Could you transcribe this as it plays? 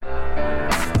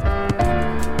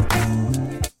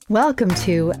Welcome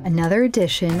to another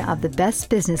edition of The Best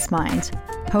Business Minds,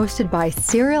 hosted by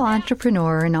serial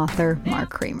entrepreneur and author Mark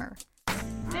Kramer.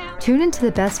 Tune into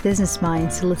The Best Business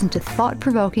Minds to listen to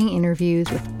thought-provoking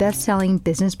interviews with best-selling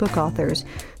business book authors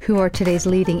who are today's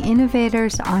leading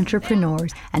innovators,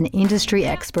 entrepreneurs, and industry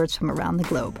experts from around the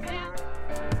globe.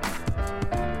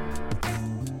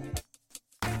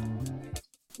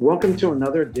 Welcome to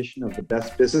another edition of The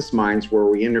Best Business Minds, where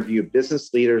we interview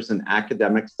business leaders and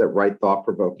academics that write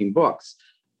thought-provoking books.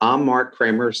 I'm Mark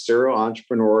Kramer, serial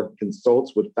entrepreneur who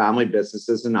consults with family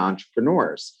businesses and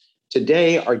entrepreneurs.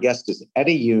 Today, our guest is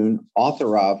Eddie Yoon,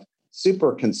 author of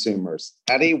Superconsumers.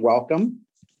 Eddie, welcome.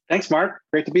 Thanks, Mark.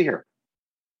 Great to be here.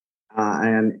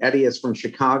 And Eddie is from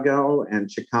Chicago,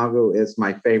 and Chicago is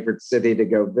my favorite city to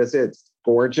go visit. It's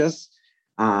gorgeous.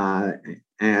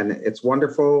 And it's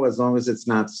wonderful as long as it's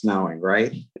not snowing,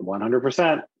 right?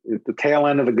 100%. The tail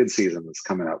end of a good season is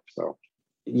coming up. So,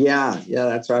 yeah,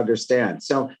 that's what I understand.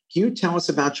 So can you tell us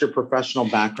about your professional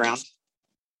background?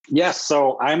 Yes.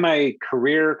 So I'm a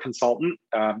career consultant,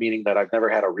 meaning that I've never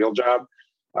had a real job.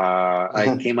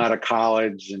 I came out of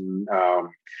college, and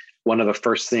one of the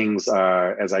first things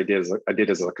I did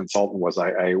as a consultant was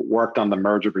I worked on the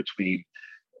merger between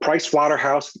Price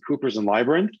Waterhouse and Coopers and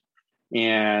Lybrand,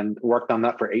 and worked on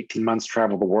that for 18 months,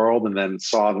 traveled the world, and then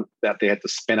saw that they had to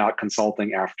spin out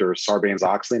consulting after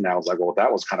Sarbanes-Oxley. And I was like, well,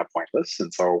 that was kind of pointless.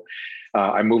 And so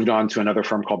I moved on to another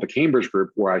firm called the Cambridge Group,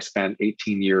 where I spent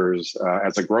 18 years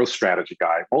as a growth strategy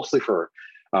guy, mostly for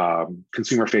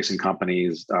consumer-facing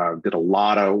companies, did a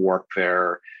lot of work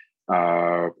there.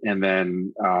 And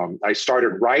then I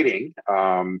started writing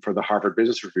for the Harvard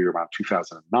Business Review around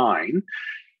 2009.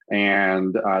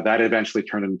 And that eventually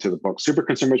turned into the book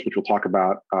Superconsumers, which we'll talk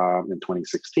about in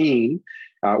 2016,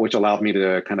 which allowed me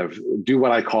to kind of do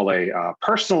what I call a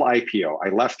personal IPO. I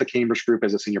left the Cambridge Group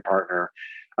as a senior partner,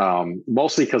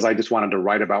 mostly because I just wanted to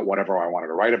write about whatever I wanted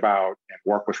to write about and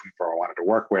work with whoever I wanted to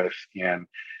work with. And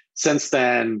since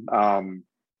then,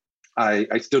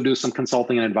 I still do some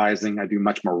consulting and advising. I do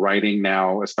much more writing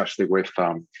now, especially with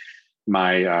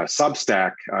my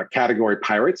Substack, Category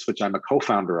Pirates, which I'm a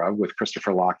co-founder of with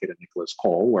Christopher Lockett and Nicholas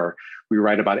Cole, where we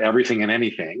write about everything and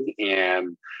anything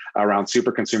and around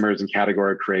super consumers and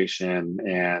category creation,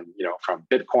 and from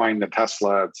Bitcoin to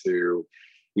Tesla to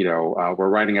we're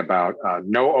writing about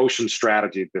No Ocean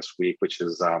Strategy this week, which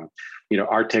is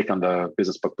our take on the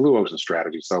business book Blue Ocean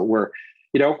Strategy. So we're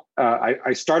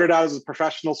I started out as a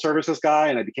professional services guy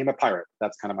and I became a pirate.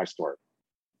 That's kind of my story.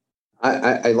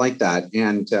 I like that.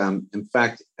 And in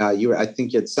fact, I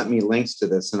think you had sent me links to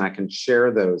this, and I can share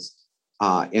those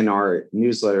in our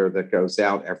newsletter that goes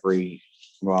out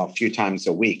a few times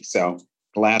a week. So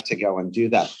glad to go and do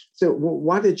that. So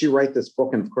why did you write this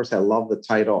book? And of course, I love the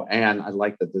title and I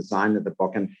like the design of the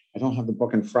book. And I don't have the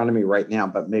book in front of me right now,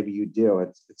 but maybe you do.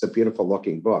 It's a beautiful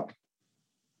looking book.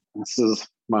 This is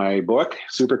my book,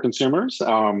 Superconsumers.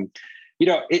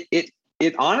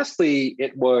 It honestly,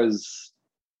 it was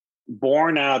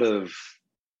born out of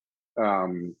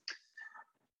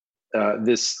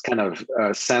this kind of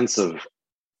sense of,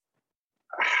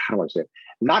 how do I say it?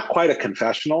 Not quite a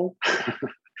confessional,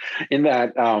 in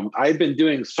that I've been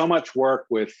doing so much work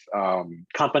with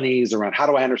companies around how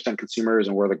do I understand consumers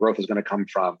and where the growth is going to come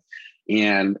from.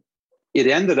 And it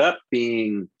ended up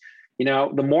being,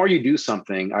 the more you do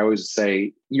something, I always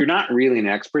say, you're not really an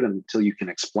expert until you can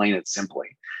explain it simply.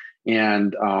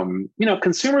 And,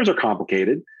 consumers are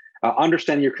complicated.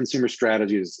 Understanding your consumer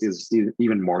strategy is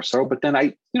even more so. But then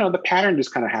the pattern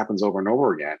just kind of happens over and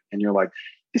over again. And you're like,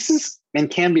 this is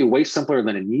and can be way simpler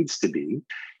than it needs to be.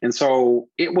 And so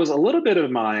it was a little bit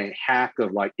of my hack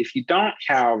of like, if you don't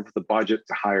have the budget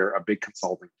to hire a big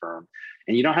consulting firm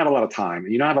and you don't have a lot of time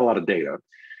and you don't have a lot of data,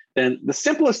 then the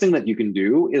simplest thing that you can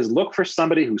do is look for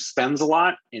somebody who spends a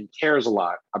lot and cares a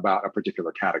lot about a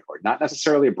particular category, not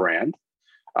necessarily a brand.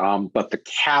 But the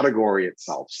category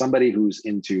itself, somebody who's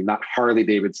into not Harley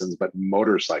Davidsons, but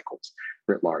motorcycles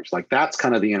writ large. Like that's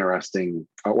kind of the interesting,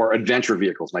 or adventure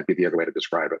vehicles might be the other way to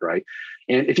describe it, right?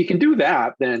 And if you can do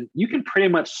that, then you can pretty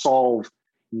much solve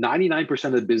 99%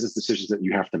 of the business decisions that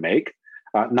you have to make,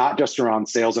 not just around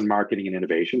sales and marketing and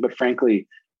innovation, but frankly,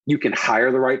 you can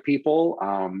hire the right people.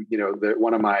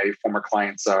 One of my former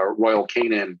clients, Royal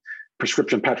Canin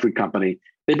prescription pet food company,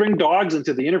 they bring dogs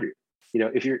into the interview.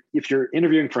 If you're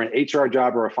interviewing for an HR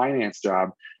job or a finance job,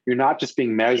 you're not just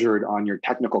being measured on your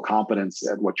technical competence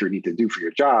at what you need to do for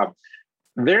your job.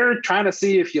 They're trying to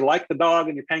see if you like the dog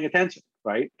and you're paying attention,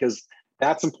 right? Because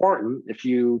that's important. If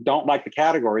you don't like the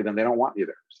category, then they don't want you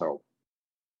there. So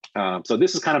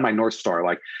this is kind of my North Star.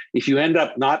 Like if you end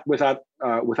up not without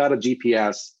a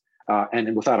GPS,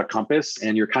 and without a compass,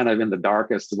 and you're kind of in the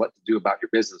dark as to what to do about your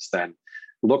business, then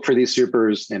look for these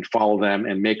supers and follow them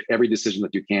and make every decision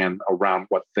that you can around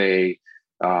what their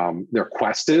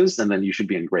quest is, and then you should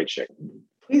be in great shape.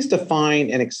 Please define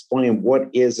and explain what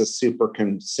is a super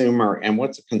consumer and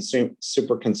what's a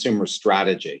super consumer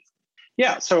strategy.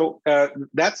 Yeah, so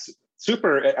that's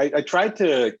super. I tried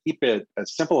to keep it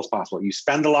as simple as possible. You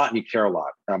spend a lot and you care a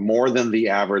lot, more than the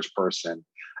average person.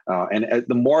 And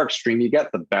the more extreme you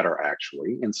get, the better,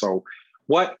 actually. And so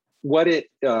with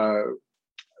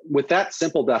that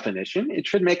simple definition, it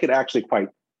should make it actually quite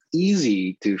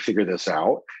easy to figure this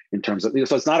out in terms of,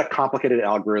 so it's not a complicated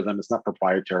algorithm. It's not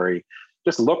proprietary.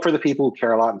 Just look for the people who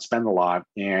care a lot and spend a lot.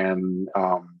 And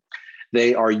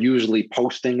they are usually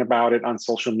posting about it on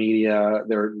social media.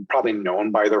 They're probably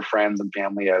known by their friends and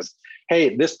family as,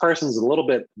 hey, this person's a little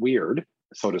bit weird,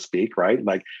 so to speak, right?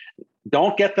 Like,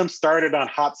 don't get them started on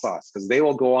hot sauce because they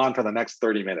will go on for the next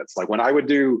 30 minutes. Like when I would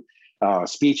do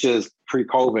speeches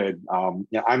pre-COVID,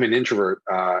 I'm an introvert.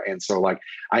 And so like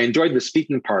I enjoyed the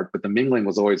speaking part, but the mingling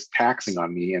was always taxing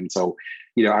on me. And so,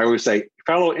 I always say,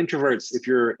 fellow introverts, if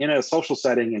you're in a social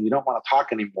setting and you don't want to talk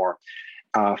anymore,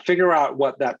 figure out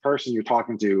what that person you're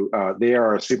talking to, they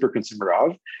are a super consumer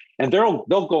of, and they'll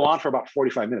go on for about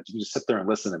 45 minutes. You just sit there and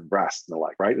listen and rest and the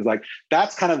like, right? It's like,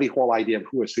 that's kind of the whole idea of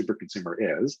who a super consumer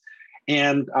is.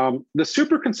 And the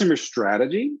super consumer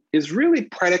strategy is really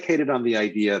predicated on the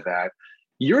idea that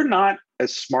you're not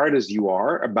as smart as you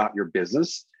are about your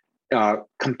business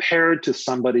compared to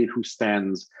somebody who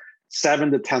spends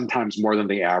 7 to 10 times more than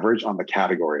the average on the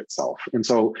category itself. And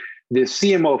so the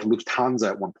CMO of Lufthansa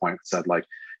at one point said, like,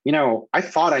 I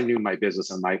thought I knew my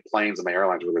business and my planes and my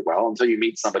airlines really well until you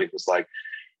meet somebody who's like,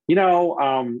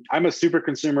 I'm a super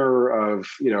consumer of,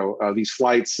 these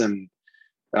flights, and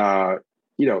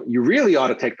you really ought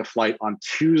to take the flight on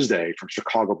Tuesday from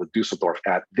Chicago to Dusseldorf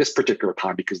at this particular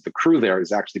time because the crew there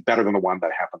is actually better than the one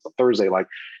that happens on Thursday. Like,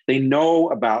 they know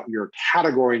about your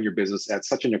category and your business at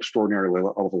such an extraordinary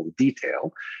level of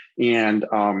detail. And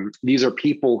these are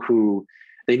people who,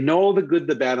 they know the good,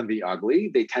 the bad, and the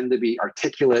ugly. They tend to be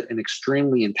articulate and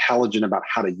extremely intelligent about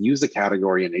how to use the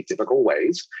category in atypical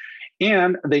ways.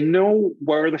 And they know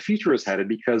where the future is headed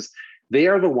because they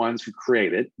are the ones who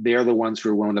create it. They are the ones who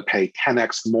are willing to pay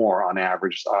 10x more on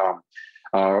average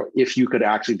if you could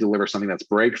actually deliver something that's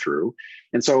breakthrough.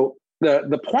 And so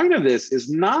the point of this is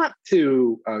not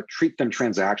to treat them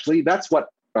transactionally. That's what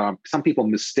some people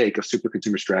mistake a super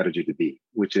consumer strategy to be,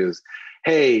 which is,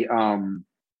 hey,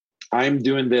 I'm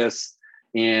doing this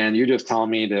and you're just telling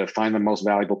me to find the most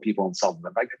valuable people and sell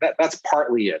them. Like that's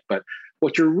partly it. But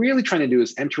what you're really trying to do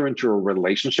is enter into a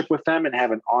relationship with them and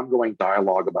have an ongoing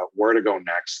dialogue about where to go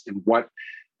next and what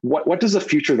does the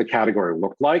future of the category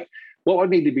look like? What would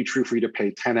need to be true for you to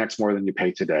pay 10x more than you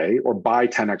pay today, or buy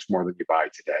 10x more than you buy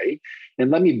today? And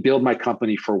let me build my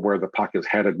company for where the puck is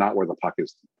headed, not where the puck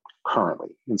is currently.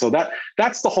 And so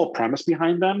that's the whole premise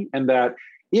behind them. And that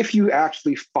if you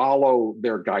actually follow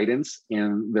their guidance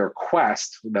in their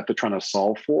quest that they're trying to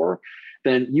solve for,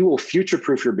 then you will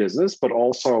future-proof your business, but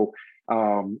also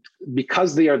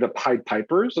because they are the Pied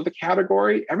Pipers of the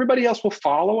category, everybody else will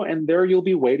follow, and there you'll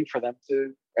be waiting for them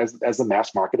to, as the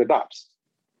mass market adopts.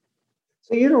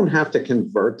 So you don't have to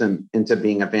convert them into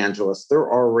being evangelists. There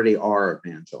already are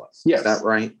evangelists. Yes. Is that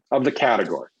right? Of the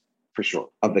category, for sure.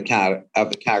 Of the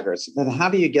categories. Then how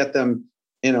do you get them,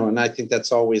 and I think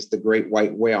that's always the great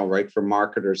white whale, right, for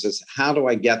marketers, is how do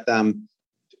I get them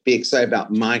to be excited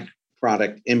about my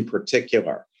product in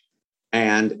particular?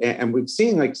 And we've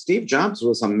seen, like, Steve Jobs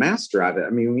was a master at it. I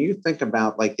mean, when you think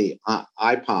about like the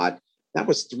iPod, that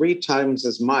was 3 times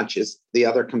as much as the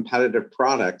other competitive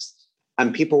products.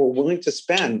 And people were willing to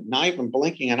spend, not even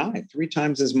blinking an eye, 3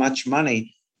 times as much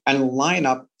money and line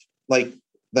up like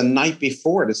the night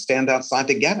before to stand outside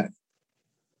to get it.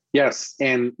 Yes.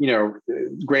 And,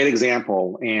 great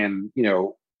example. And,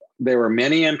 there were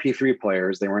many MP3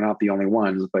 players. They were not the only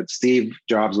ones, but Steve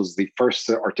Jobs was the first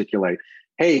to articulate,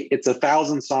 hey, it's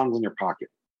 1,000 songs in your pocket.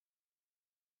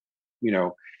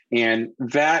 And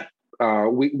that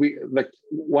we like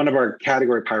one of our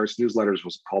category pirates newsletters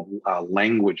was called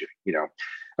languaging,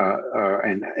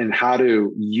 and how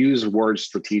to use words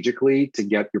strategically to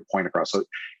get your point across. So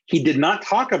he did not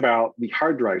talk about the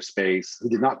hard drive space. He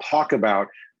did not talk about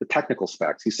the technical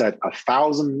specs. He said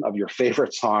 1,000 of your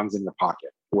favorite songs in your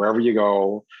pocket, wherever you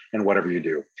go and whatever you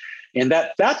do. And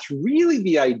that's really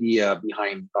the idea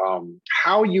behind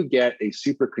how you get a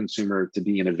super consumer to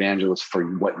be an evangelist for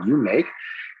what you make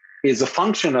is a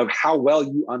function of how well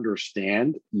you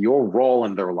understand your role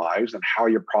in their lives and how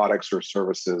your products or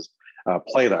services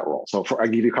play that role. So I'll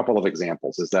give you a couple of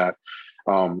examples is that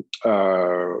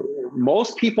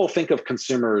Most people think of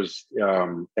consumers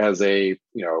as it's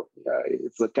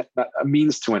like a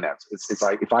means to an end. It's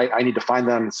like if I need to find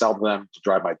them and sell them to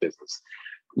drive my business.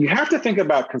 You have to think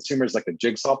about consumers like a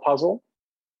jigsaw puzzle,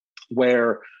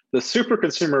 where the super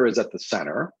consumer is at the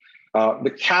center.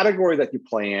 The category that you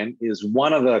play in is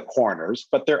one of the corners,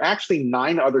 but there are actually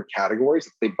 9 other categories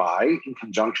that they buy in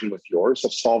conjunction with yours to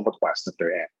solve the quest that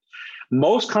they're in.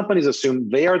 Most companies assume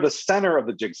they are the center of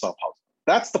the jigsaw puzzle.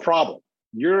 That's the problem.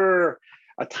 You're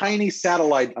a tiny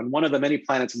satellite on one of the many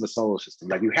planets in the solar system.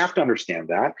 Like, you have to understand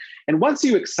that. And once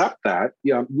you accept that,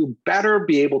 you better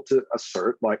be able to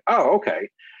assert like, oh, okay,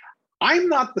 I'm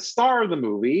not the star of the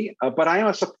movie, but I am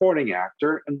a supporting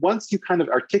actor. And once you kind of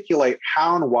articulate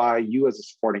how and why you as a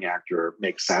supporting actor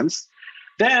makes sense,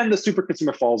 then the super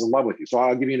consumer falls in love with you. So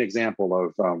I'll give you an example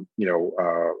of,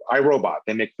 iRobot.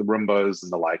 They make the Roombas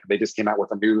and the like. They just came out with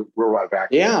a new robot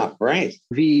vacuum. Yeah, right.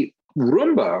 The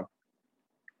Roomba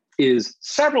is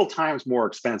several times more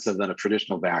expensive than a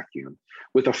traditional vacuum,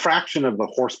 with a fraction of the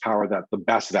horsepower that the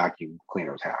best vacuum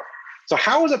cleaners have. So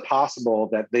how is it possible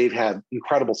that they've had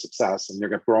incredible success and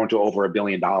they're grown to over $1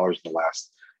 billion in the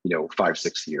last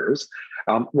 5-6 years?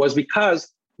 Was because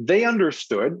they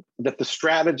understood that the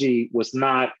strategy was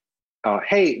not,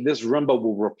 hey, this Roomba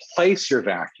will replace your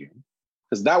vacuum,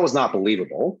 because that was not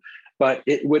believable, but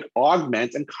it would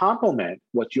augment and complement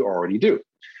what you already do.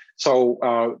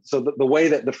 So, the way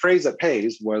that the phrase that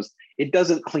pays was, it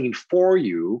doesn't clean for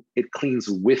you, it cleans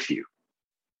with you.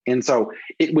 And so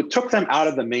it took them out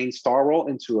of the main star role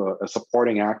into a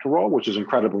supporting actor role, which is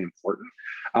incredibly important,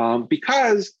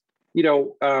 because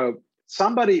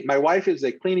my wife is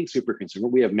a cleaning super consumer.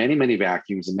 We have many, many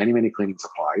vacuums and many, many cleaning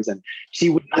supplies, and she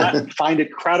would not find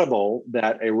it credible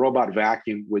that a robot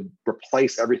vacuum would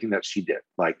replace everything that she did.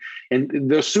 And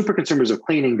the super consumers of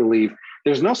cleaning believe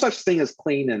there's no such thing as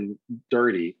clean and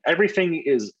dirty. Everything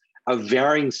is of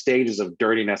varying stages of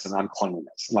dirtiness and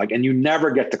uncleanliness. And you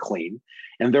never get to clean.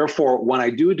 And therefore, when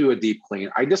I do a deep clean,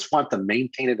 I just want to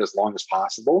maintain it as long as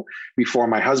possible before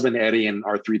my husband, Eddie, and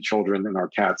our 3 children and our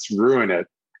cats ruin it,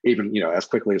 even as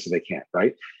quickly as they can,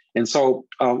 right? And so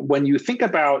when you think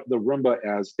about the Roomba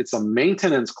as it's a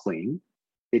maintenance clean,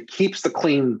 it keeps the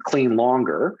clean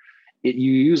longer.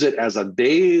 You use it as a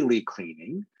daily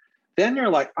cleaning. Then you're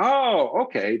like, oh,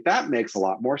 okay, that makes a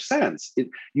lot more sense.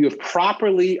 You have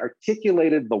properly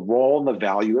articulated the role and the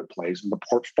value it plays in the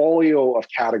portfolio of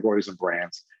categories and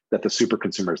brands that the super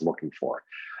consumer is looking for.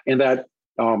 And that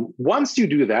once you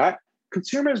do that,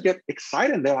 consumers get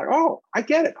excited. They're like, oh, I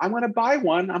get it. I'm going to buy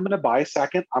one. I'm going to buy a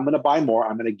second. I'm going to buy more.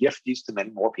 I'm going to gift these to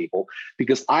many more people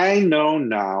because I know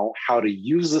now how to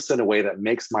use this in a way that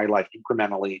makes my life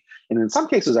incrementally and in some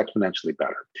cases exponentially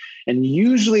better. And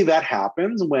usually that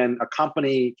happens when a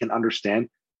company can understand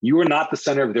you are not the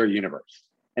center of their universe,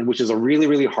 and which is a really,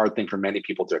 really hard thing for many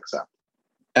people to accept.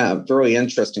 Very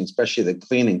interesting, especially the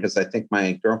cleaning, because I think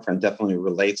my girlfriend definitely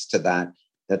relates to that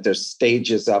there's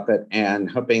stages of it, and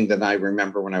hoping that I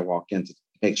remember when I walk in to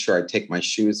make sure I take my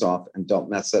shoes off and don't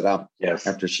mess it up. Yes.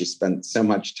 After she spent so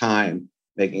much time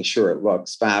making sure it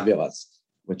looks fabulous,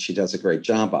 which she does a great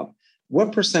job of.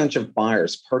 What percentage of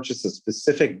buyers purchase a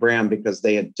specific brand because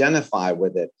they identify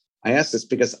with it? I ask this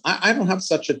because I don't have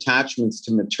such attachments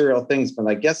to material things, but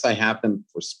I guess I have them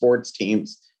for sports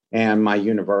teams and my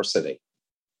university.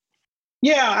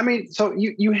 Yeah, I mean, so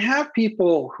you have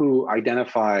people who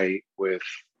identify with,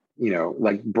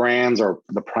 like brands are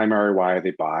the primary why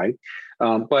they buy.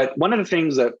 But one of the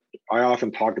things that I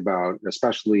often talk about,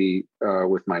 especially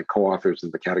with my co-authors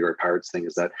in the Category Pirates thing,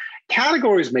 is that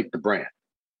categories make the brand.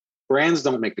 Brands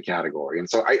don't make the category. And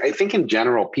so I think in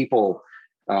general, people,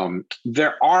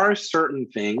 there are certain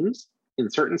things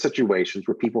in certain situations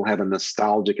where people have a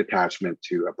nostalgic attachment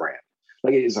to a brand.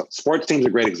 Like sports teams is a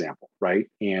great example, right?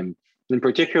 And in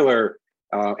particular,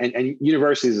 and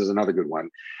universities is another good one.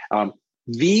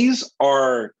 These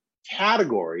are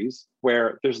categories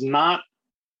where there's not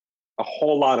a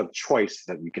whole lot of choice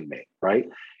that you can make, right?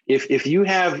 If you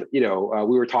have, we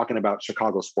were talking about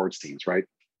Chicago sports teams, right?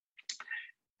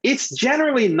 It's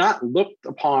generally not looked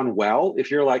upon well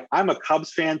if you're like, I'm a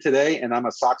Cubs fan today and I'm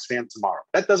a Sox fan tomorrow.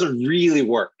 That doesn't really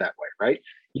work that way, right?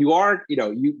 You are,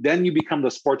 then you become the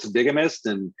sports digamist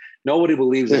and nobody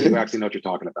believes that you actually know what you're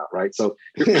talking about, right? So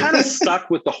you're kind of stuck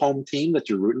with the home team that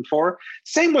you're rooting for.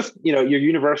 Same with, your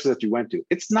university that you went to.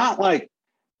 It's not like,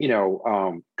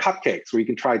 cupcakes where you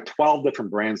can try 12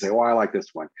 different brands, say, oh, I like this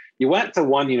one. You went to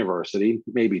one university,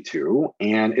 maybe 2,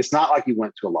 and it's not like you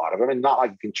went to a lot of them and not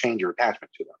like you can change your attachment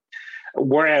to them.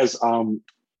 Whereas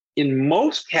in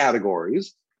most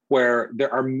categories where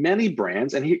there are many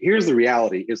brands, and here's the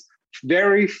reality is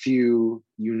very few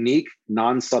unique,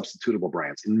 non-substitutable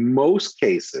brands. In most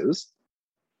cases,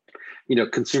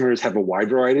 consumers have a wide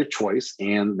variety of choice,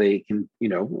 and they can,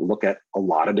 look at a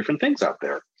lot of different things out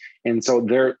there. And so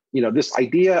this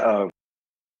idea of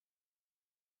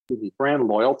brand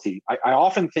loyalty, I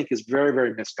often think is very,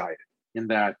 very misguided, in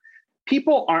that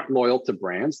people aren't loyal to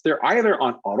brands. They're either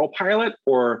on autopilot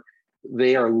or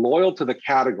they are loyal to the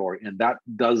category, and that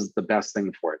does the best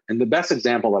thing for it. And the best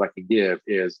example that I can give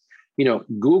is,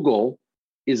 Google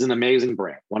is an amazing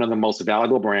brand, one of the most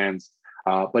valuable brands.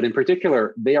 But in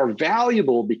particular, they are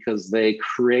valuable because they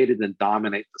created and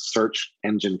dominate the search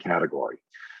engine category.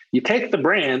 You take the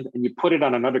brand and you put it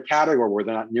on another category where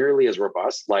they're not nearly as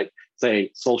robust, like,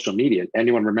 say, social media.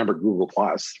 Anyone remember Google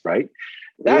Plus, right?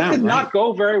 That did not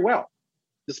go very well,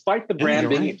 despite the brand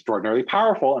being extraordinarily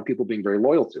powerful and people being very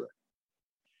loyal to it.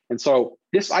 And so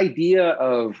this idea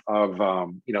of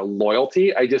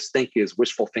loyalty, I just think is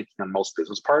wishful thinking on most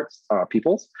business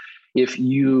people's. If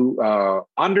you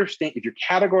understand, if your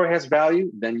category has value,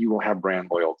 then you will have brand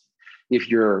loyalty. If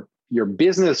your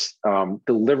business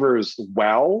delivers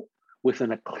well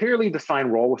within a clearly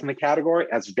defined role within the category,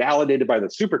 as validated by the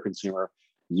super consumer,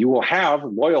 you will have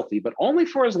loyalty, but only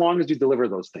for as long as you deliver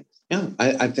those things. Yeah,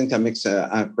 I think that makes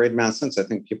a great amount of sense. I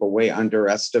think people way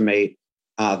underestimate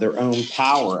their own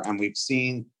power, and we've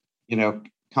seen,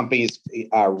 companies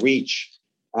reach.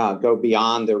 Go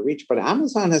beyond their reach, but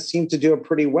Amazon has seemed to do it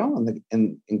pretty well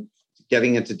in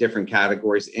getting into different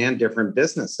categories and different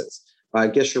businesses. I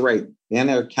guess you're right. In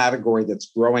a category that's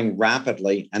growing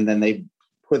rapidly, and then they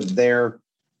put their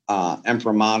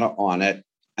imprimatur on it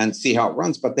and see how it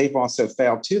runs. But they've also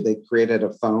failed too. They created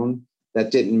a phone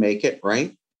that didn't make it,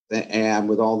 right? And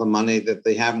with all the money that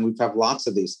they have, and we've had lots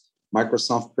of these.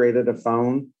 Microsoft created a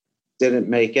phone, didn't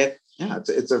make it. Yeah,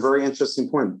 it's a very interesting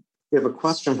point. We have a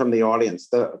question from the audience.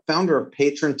 The founder of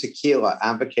Patron Tequila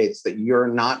advocates that you're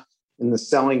not in the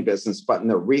selling business, but in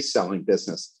the reselling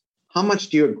business. How much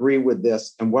do you agree with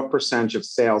this? And what percentage of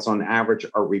sales on average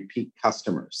are repeat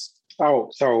customers? I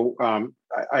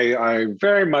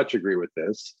very much agree with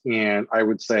this. And I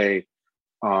would say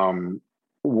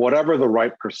whatever the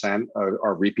right percent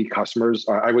are repeat customers,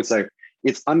 I would say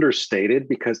it's understated,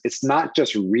 because it's not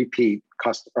just repeat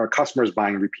customers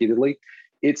buying repeatedly.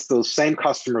 It's those same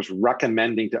customers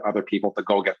recommending to other people to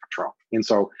go get Patron. And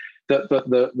so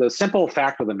the simple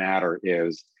fact of the matter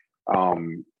is,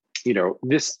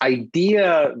 this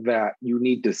idea that you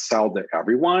need to sell to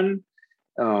everyone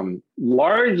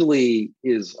largely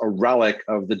is a relic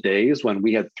of the days when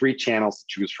we had 3 channels to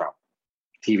choose from,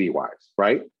 TV-wise,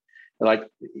 right? Like,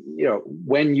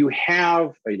 when you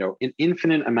have, an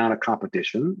infinite amount of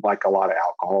competition, like a lot of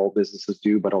alcohol businesses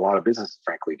do, but a lot of businesses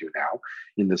frankly do now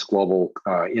in this global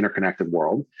interconnected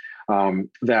world,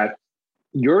 that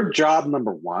your job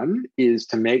number one is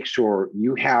to make sure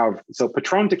you have, so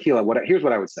Patron Tequila, here's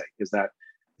what I would say is that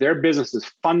their business is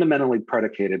fundamentally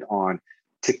predicated on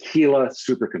tequila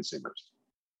super consumers.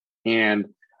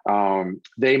 And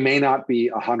they may not be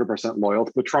 100% loyal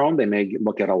to Patron. They may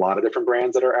look at a lot of different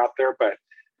brands that are out there, but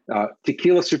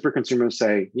tequila super consumers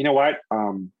say, you know what?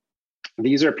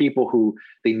 These are people who,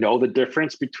 they know the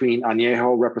difference between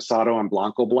Añejo, Reposado, and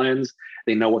Blanco blends.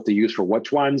 They know what to use for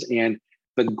which ones. And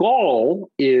the goal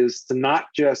is to not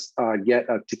just get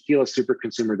a tequila super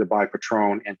consumer to buy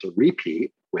Patron and to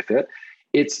repeat with it.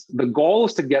 The goal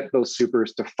is to get those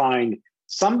supers to find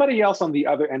somebody else on the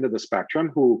other end of the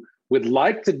spectrum who would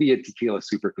like to be a tequila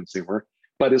super consumer,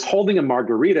 but is holding a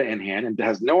margarita in hand and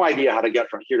has no idea how to get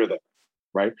from here to there,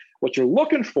 right? What you're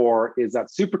looking for is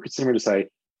that super consumer to say,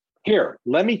 here,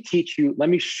 let me teach you, let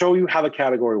me show you how the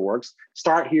category works.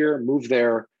 Start here, move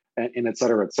there, and et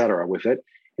cetera with it.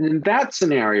 And in that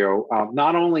scenario,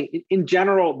 not only, in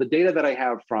general, the data that I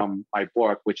have from my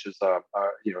book, which is,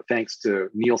 thanks to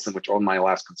Nielsen, which owned my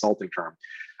last consulting firm,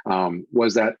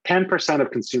 was that 10%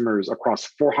 of consumers across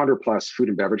 400 plus food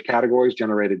and beverage categories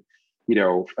generated,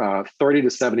 30 to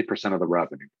 70% of the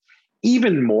revenue.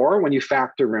 Even more when you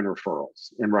factor in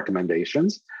referrals and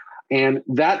recommendations. And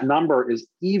that number is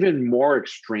even more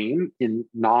extreme in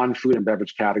non-food and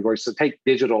beverage categories. So take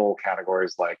digital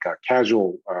categories like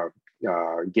casual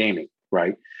gaming,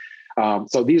 right?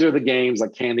 So these are the games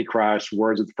like Candy Crush,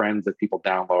 Words with Friends that people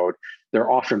download.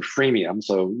 They're often freemium,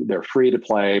 so they're free to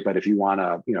play. But if you want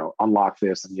to, unlock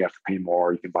this and you have to pay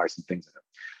more, you can buy some things in it.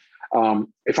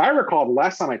 If I recall, the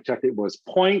last time I checked, it was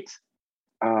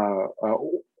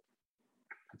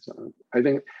I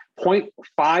think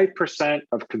 0.5%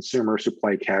 of consumers who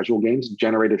play casual games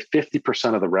generated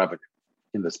 50% of the revenue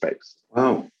in the space.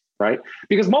 Wow. Right?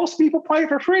 Because most people play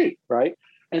for free, right?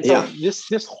 And so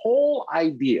this whole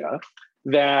idea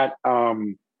that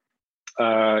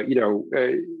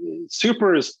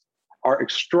supers are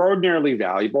extraordinarily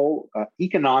valuable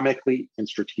economically and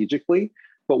strategically.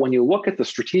 But when you look at the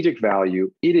strategic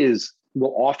value,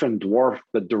 will often dwarf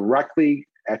the directly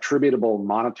attributable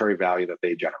monetary value that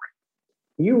they generate.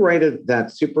 You rated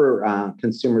that super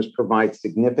consumers provide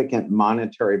significant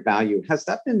monetary value. Has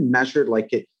that been measured?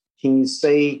 Can you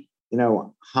say,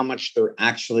 how much they're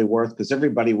actually worth? Because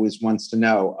everybody always wants to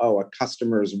know, a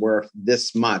customer is worth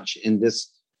this much in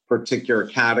this particular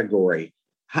category.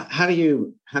 How do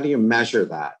you measure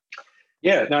that?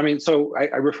 Yeah, no, I mean, so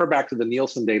I refer back to the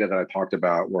Nielsen data that I talked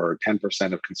about, where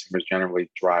 10% of consumers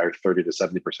generally drive 30 to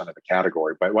 70% of the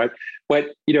category. But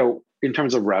in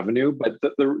terms of revenue, but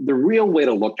the real way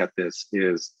to look at this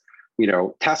is,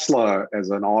 Tesla as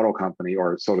an auto company,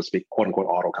 or so to speak, quote unquote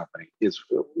auto company, is,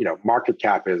 market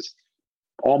cap is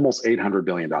almost $800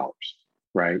 billion,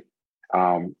 right?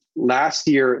 Last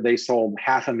year, they sold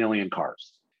 500,000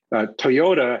 cars.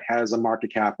 Toyota has a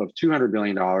market cap of $200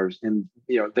 billion, and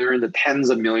they're in the tens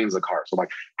of millions of cars. So,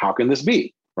 how can this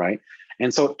be, right?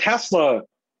 And so Tesla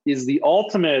is the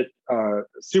ultimate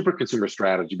super consumer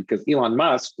strategy, because Elon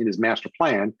Musk, in his master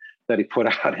plan that he put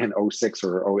out in 06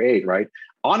 or 08, right,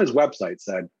 on his website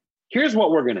said, "Here's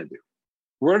what we're going to do.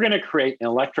 We're going to create an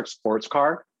electric sports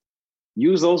car,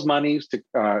 use those monies to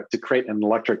create an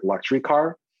electric luxury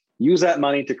car, use that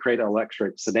money to create an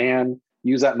electric sedan."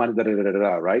 Use that money,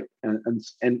 right?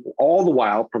 And all the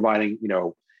while providing,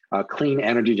 clean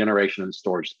energy generation and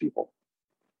storage to people.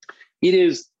 It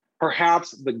is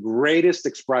perhaps the greatest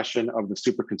expression of the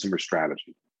super consumer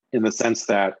strategy, in the sense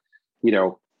that,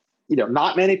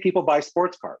 not many people buy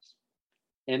sports cars,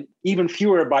 and even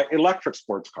fewer buy electric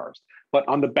sports cars. But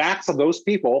on the backs of those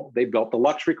people, they built the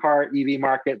luxury car EV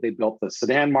market, they built the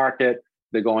sedan market,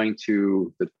 they're going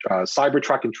to the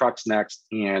Cybertruck and trucks next,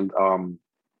 and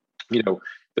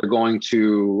they're going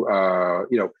to,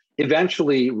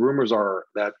 eventually rumors are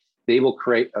that they will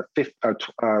create a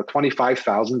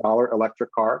 $25,000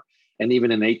 electric car, and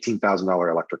even an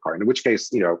 $18,000 electric car, in which case,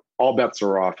 all bets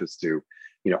are off as to,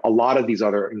 a lot of these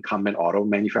other incumbent auto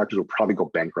manufacturers will probably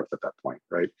go bankrupt at that point,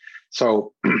 right?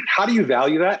 So how do you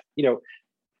value that?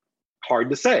 Hard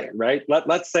to say, right?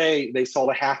 Let's say they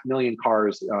sold 500,000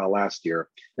 cars last year,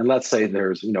 and let's say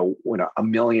there's, a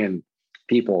million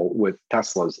people with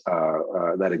Teslas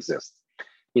that exist.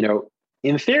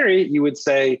 In theory, you would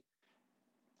say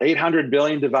 800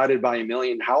 billion divided by a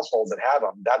million households that have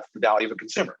them, that's the value of a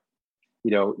consumer.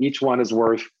 Each one is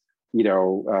worth,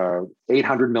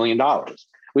 $800 million,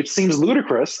 which seems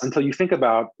ludicrous until you think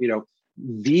about,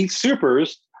 these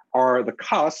supers are the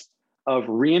cusp of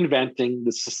reinventing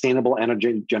the sustainable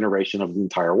energy generation of the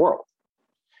entire world.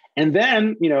 And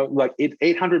then,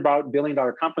 $800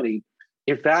 billion company,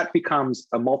 if that becomes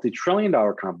a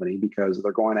multi-trillion-dollar company, because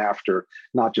they're going after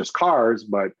not just cars,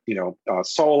 but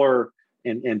solar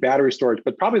and battery storage,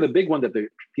 but probably the big one that the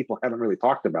people haven't really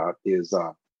talked about is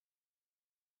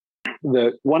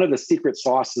one of the secret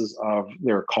sauces of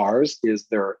their cars is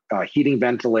their heating,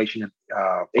 ventilation, and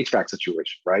HVAC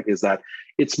situation. Right? Is that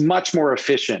it's much more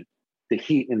efficient to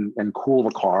heat and cool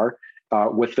the car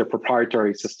with their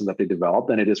proprietary system that they developed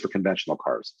than it is for conventional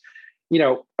cars.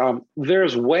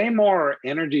 There's way more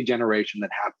energy generation that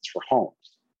happens for homes.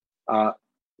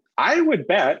 I would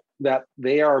bet that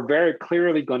they are very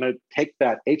clearly going to take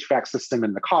that HVAC system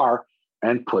in the car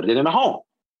and put it in a home,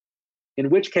 in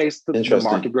which case the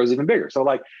market grows even bigger. So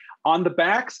on the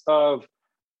backs of,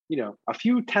 a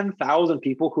few 10,000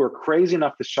 people who are crazy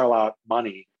enough to shell out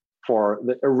money for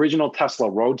the original Tesla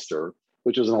Roadster,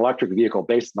 which was an electric vehicle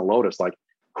based in the Lotus,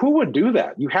 who would do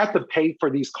that? You had to pay for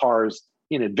these cars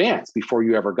in advance before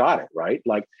you ever got it, right?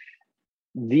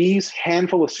 These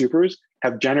handful of supers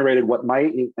have generated what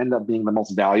might end up being the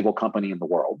most valuable company in the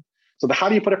world. So how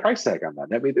do you put a price tag on that?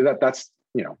 I mean,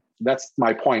 that's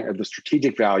my point. Of the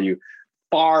strategic value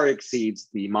far exceeds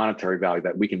the monetary value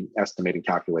that we can estimate and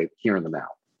calculate here in the now.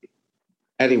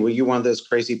 Eddie, were you one of those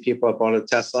crazy people that bought a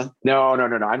Tesla? No.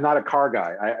 I'm not a car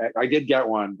guy. I did get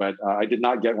one, but I did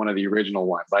not get one of the original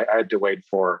ones. I had to wait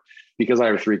for, because I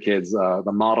have 3 kids,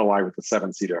 the Model Y with the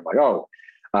 7-seater. I'm like,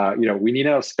 we need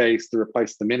enough space to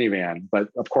replace the minivan. But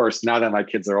of course, now that my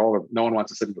kids are older, no one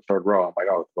wants to sit in the third row. I'm like,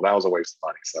 well, that was a waste of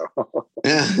money. So,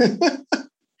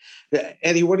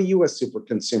 Eddie, what are you a super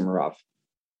consumer of?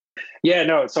 Yeah,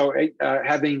 no. So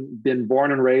having been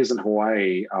born and raised in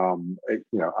Hawaii,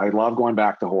 I love going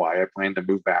back to Hawaii. I plan to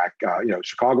move back.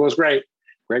 Chicago is great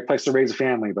place to raise a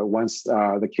family. But once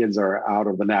the kids are out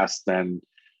of the nest, then,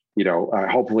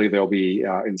 hopefully they'll be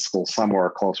in school somewhere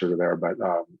closer to there. But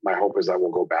my hope is that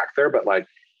we'll go back there. But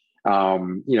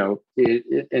This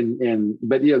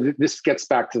gets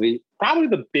back to probably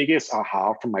the biggest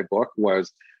aha from my book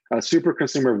was a super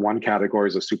consumer of one category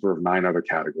is a super of 9 other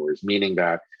categories, meaning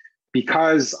that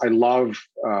because I love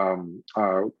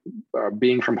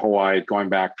being from Hawaii, going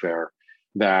back there,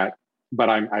 but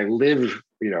I live,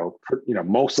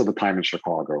 most of the time in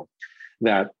Chicago.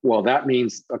 That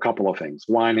means a couple of things.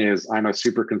 One is I'm a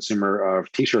super consumer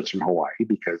of T-shirts from Hawaii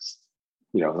because,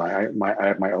 I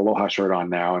have my Aloha shirt on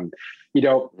now, and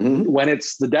when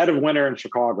it's the dead of winter in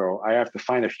Chicago, I have to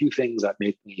find a few things that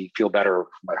make me feel better for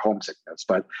my homesickness.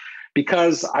 But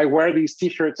because I wear these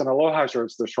T-shirts and Aloha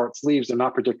shirts, the short sleeves, they're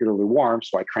not particularly warm,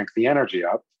 so I crank the energy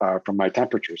up from my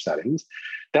temperature settings.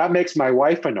 That makes my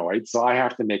wife annoyed, so I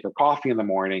have to make her coffee in the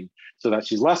morning so that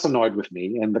she's less annoyed with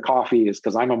me. And the coffee is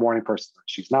because I'm a morning person,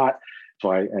 she's not.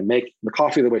 So I make the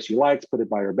coffee the way she likes, put it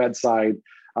by her bedside,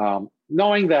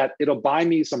 knowing that it'll buy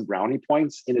me some brownie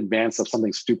points in advance of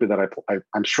something stupid that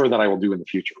I'm sure that I will do in the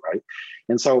future, right?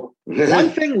 And so one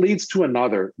thing leads to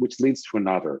another, which leads to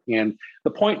another. And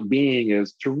the point being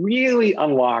is to really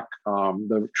unlock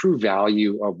the true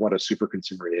value of what a super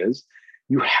consumer is,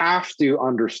 you have to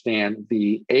understand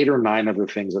the 8 or 9 other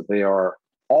things that they are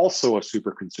also a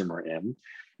super consumer in.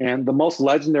 And the most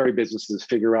legendary businesses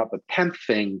figure out the 10th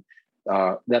thing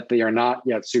that they are not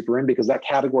yet super in because that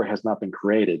category has not been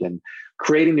created. And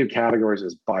creating new categories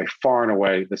is by far and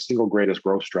away the single greatest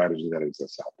growth strategy that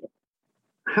exists out there.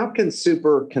 How can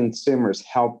super consumers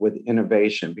help with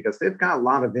innovation? Because they've got a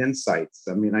lot of insights.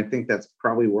 I mean, I think that's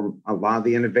probably where a lot of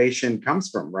the innovation comes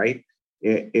from, right?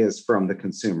 It is from the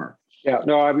consumer. Yeah,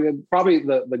 no, I mean, probably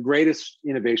the greatest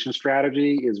innovation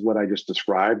strategy is what I just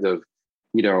described of,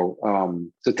 so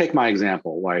take my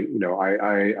example, like,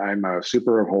 I'm a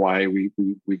super of Hawaii.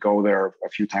 We go there a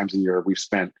few times a year. We've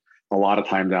spent a lot of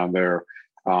time down there.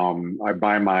 I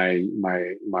buy my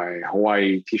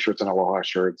Hawaii T-shirts and Aloha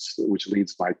shirts, which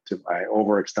leads to my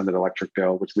overextended electric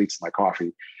bill, which leads to my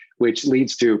coffee, which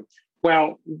leads to,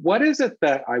 well, what is it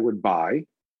that I would buy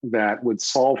that would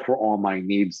solve for all my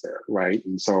needs there, right?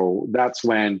 And so that's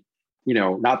when,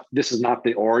 this is not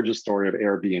the origin story of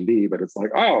Airbnb, but it's like,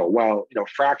 oh, well,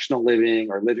 fractional living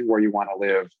or living where you want to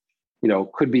live,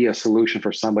 could be a solution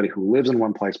for somebody who lives in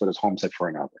one place but is homesick for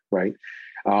another, right?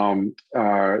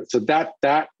 So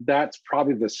that's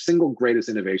probably the single greatest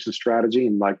innovation strategy.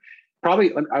 And like,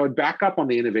 probably I would back up on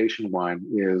the innovation one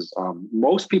is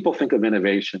most people think of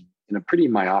innovation in a pretty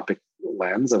myopic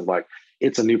lens of like,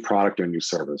 it's a new product or a new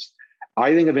service.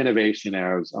 I think of innovation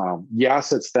as,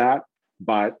 yes, it's that,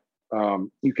 but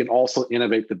you can also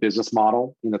innovate the business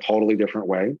model in a totally different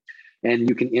way. And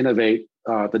you can innovate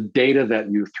the data that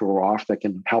you throw off that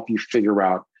can help you figure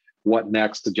out what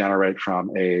next to generate from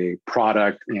a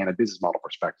product and a business model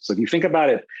perspective. So if you think about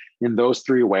it in those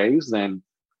 3 ways, then,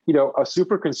 a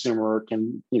super consumer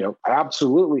can,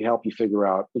 absolutely help you figure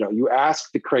out, you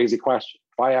ask the crazy question.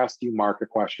 If I asked you, Mark, a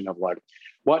question of like,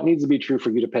 what needs to be true for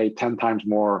you to pay 10 times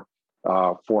more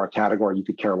for a category you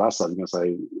could care less of, you're going to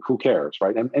say, who cares,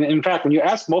 right? And in fact, when you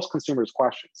ask most consumers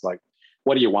questions like,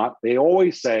 what do you want? They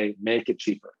always say, make it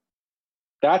cheaper.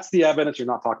 That's the evidence you're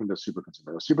not talking to a super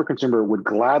consumer. A super consumer would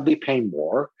gladly pay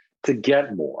more to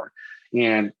get more,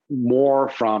 and more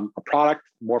from a product,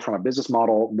 more from a business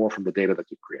model, more from the data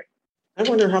that you create. I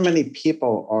wonder how many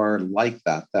people are like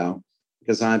that, though,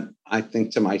 because I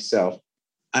think to myself,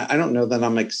 I don't know that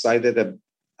I'm excited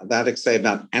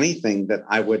about anything that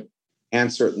I would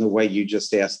answer it in the way you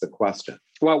just asked the question.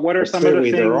 Well, what are some of the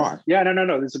things? There are. Yeah,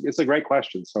 no. It's a great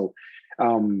question. So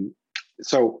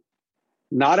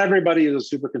not everybody is a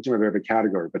super consumer of every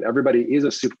category, but everybody is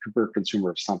a super consumer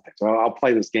of something. So I'll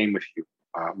play this game with you,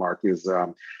 Mark.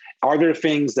 Are there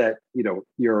things that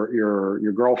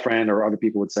your girlfriend or other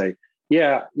people would say,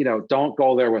 yeah, don't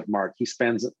go there with Mark. He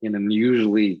spends an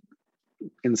unusually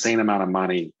insane amount of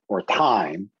money or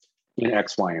time in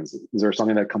X, Y, and Z. Is there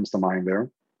something that comes to mind there?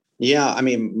 Yeah, I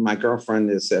mean, my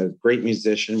girlfriend is a great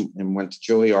musician and went to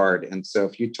Juilliard. And so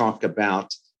if you talk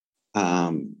about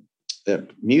the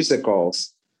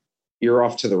musicals, you're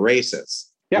off to the races,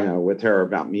 with her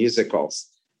about musicals.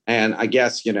 And I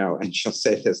guess, and she'll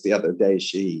say this the other day,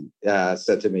 she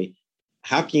said to me,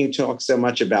 how can you talk so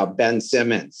much about Ben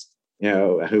Simmons,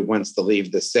 who wants to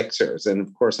leave the Sixers? And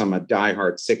of course, I'm a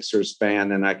diehard Sixers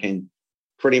fan, and I can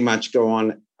pretty much go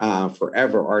on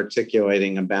forever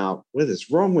articulating about what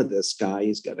is wrong with this guy.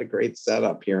 He's got a great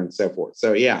setup here and so forth.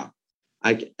 So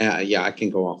I can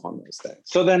go off on those things.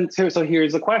 So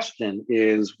here's the question: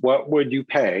 is what would you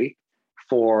pay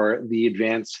for the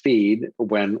advanced feed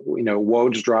when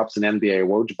Woj drops an NBA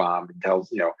Woj bomb and tells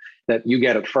that you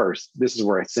get it first? This is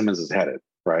where Simmons is headed,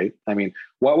 right? I mean,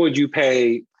 what would you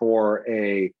pay for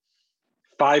a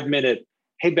 5-minute,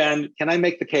 hey, Ben, can I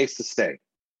make the case to stay?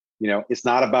 It's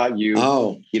not about you.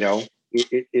 Oh,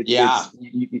 It's,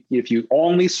 if you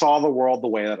only saw the world the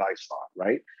way that I saw it,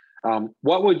 right?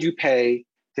 What would you pay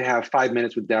to have 5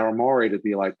 minutes with Daryl Morey to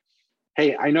be like,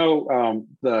 hey, I know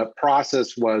the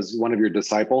process was one of your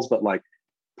disciples, but like,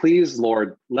 please,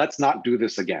 Lord, let's not do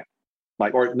this again.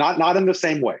 Like, or not in the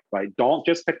same way, right? Don't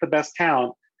just pick the best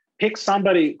talent. Pick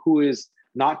somebody who is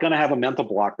not going to have a mental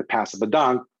block to pass up a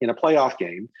dunk in a playoff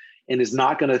game and is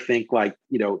not going to think like,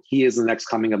 he is the next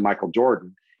coming of Michael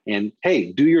Jordan. And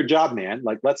hey, do your job, man.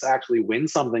 Like, let's actually win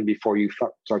something before you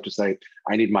start to say,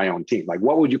 I need my own team. Like,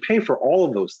 what would you pay for all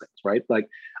of those things, right? Like,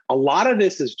 a lot of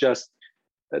this is just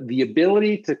the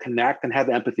ability to connect and have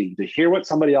empathy, to hear what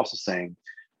somebody else is saying,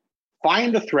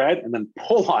 find the thread and then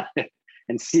pull on it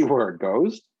and see where it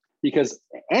goes. Because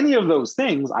any of those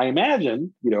things, I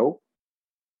imagine,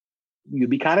 you'd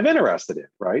be kind of interested in,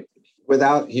 right?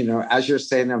 Without, as you're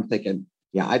saying, I'm thinking,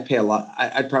 yeah, I'd pay a lot.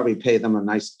 I'd probably pay them a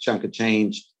nice chunk of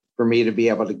change for me to be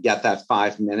able to get that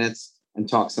 5 minutes and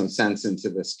talk some sense into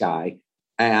this guy.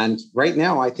 And right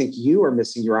now, I think you are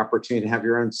missing your opportunity to have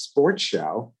your own sports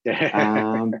show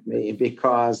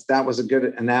because that was a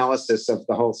good analysis of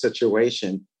the whole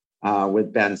situation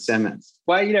with Ben Simmons.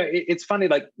 Well, it's funny,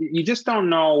 like you just don't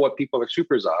know what people are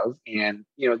supers of. And,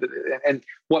 and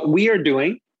what we are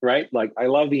doing, right? Like, I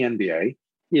love the NBA.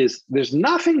 Is there's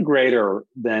nothing greater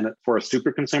than for a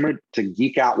super consumer to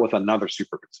geek out with another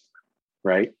super consumer,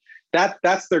 right?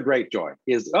 That's their great joy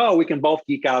is, we can both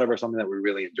geek out over something that we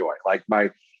really enjoy. Like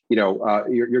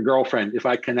your girlfriend, if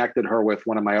I connected her with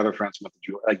one of my other friends with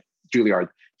like Juilliard,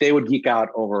 they would geek out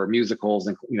over musicals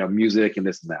and, music and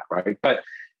this and that, right? But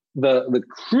the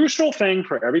crucial thing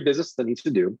for every business that needs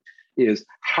to do is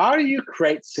how do you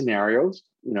create scenarios?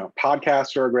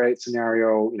 Podcasts are a great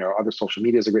scenario, other social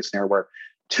media is a great scenario where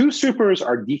two supers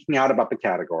are geeking out about the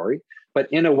category,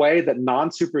 but in a way that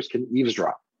non-supers can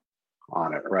eavesdrop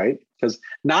on it, right? Because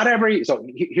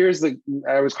here's I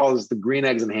always call this the green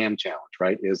eggs and ham challenge,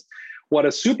 right? Is what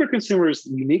a super consumer's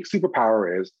unique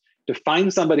superpower is to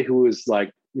find somebody who is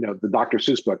like, the Dr.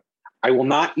 Seuss book, I will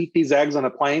not eat these eggs on a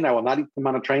plane. I will not eat them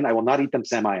on a train. I will not eat them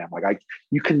Sam-I-Am. Like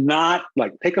you cannot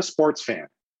take a sports fan,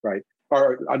 right?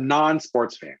 Or a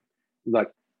non-sports fan. Like,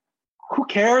 who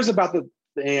cares about the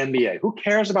NBA? Who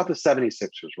cares about the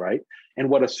 76ers, right? And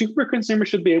what a super consumer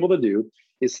should be able to do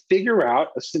is figure out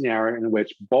a scenario in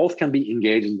which both can be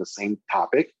engaged in the same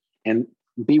topic and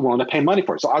be willing to pay money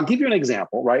for it. So I'll give you an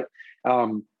example, right?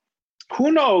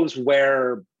 Who knows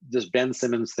where this Ben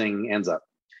Simmons thing ends up?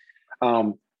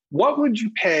 What would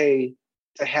you pay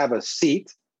to have a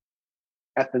seat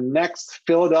at the next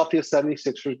Philadelphia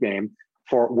 76ers game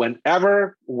for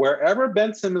wherever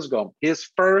Ben Simmons goes, his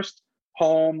first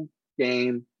home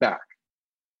game back?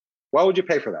 What would you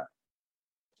pay for that?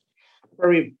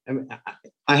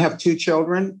 I have 2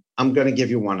 children. I'm going to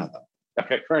give you one of them.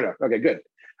 Okay, fair enough. Okay, good.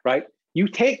 Right. You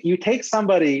take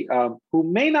somebody who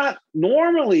may not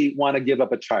normally want to give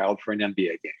up a child for an NBA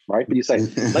game, right? But you say,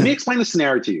 let me explain the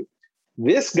scenario to you.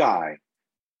 This guy,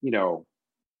 you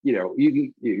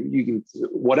can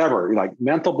whatever, like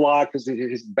mental block, his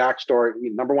backstory,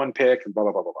 number 1 pick, and blah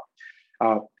blah blah blah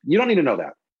blah. You don't need to know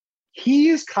that. He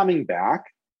is coming back,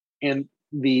 and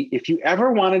if you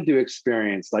ever wanted to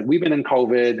experience, like we've been in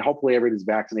COVID, hopefully everybody's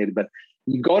vaccinated, but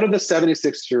you go to the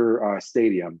 76er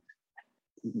stadium.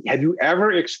 Have you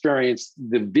ever experienced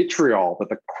the vitriol that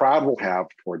the crowd will have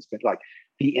towards it? Like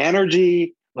the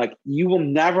energy, like you will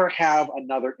never have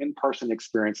another in-person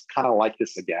experience kind of like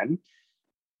this again.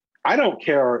 I don't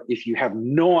care if you have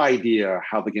no idea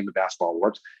how the game of basketball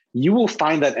works. You will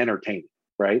find that entertaining,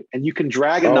 right? And you can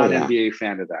drag a non-NBA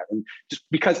fan to that. And just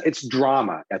because it's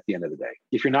drama at the end of the day.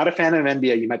 If you're not a fan of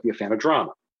NBA, you might be a fan of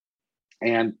drama.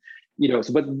 And,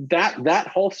 but that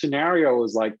whole scenario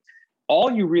is like, all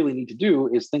you really need to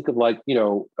do is think of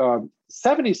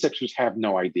 76ers have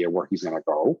no idea where he's going to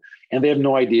go, and they have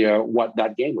no idea what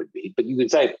that game would be. But you can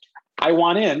say, I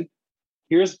want in.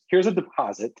 Here's a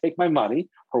deposit. Take my money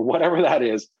or whatever that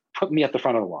is. Put me at the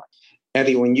front of the line.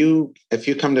 Eddie, if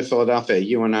you come to Philadelphia,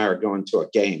 you and I are going to a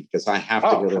game because I have to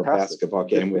go to a basketball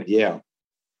game with you.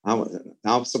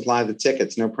 I'll supply the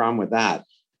tickets. No problem with that.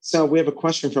 So we have a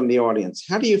question from the audience.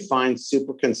 How do you find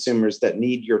super consumers that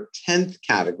need your 10th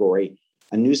category,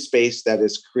 a new space that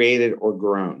is created or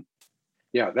grown?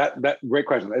 Yeah, that great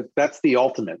question. That's the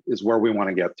ultimate is where we want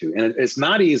to get to. And it's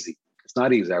not easy. It's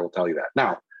not easy, I will tell you that.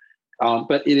 Now,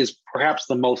 but it is perhaps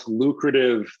the most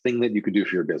lucrative thing that you could do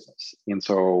for your business. And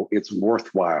so it's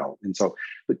worthwhile. And so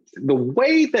but the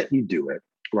way that you do it,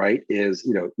 right, is,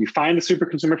 you find the super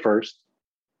consumer first.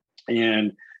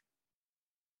 And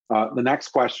The next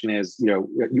question is,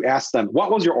 you ask them, what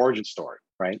was your origin story,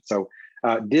 right? So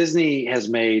Disney has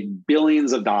made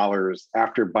billions of dollars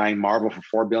after buying Marvel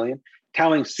for $4 billion,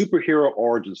 telling superhero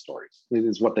origin stories. It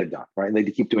is what they've done, right? They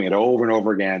keep doing it over and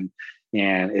over again,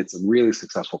 and it's a really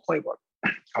successful playbook.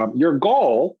 Your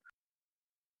goal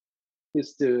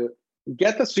is to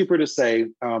get the super to say,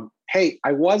 hey,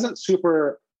 I wasn't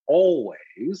super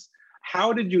always.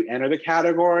 How did you enter the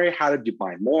category? How did you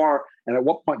buy more? And at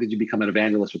what point did you become an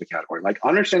evangelist for the category? Like,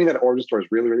 understanding that origin story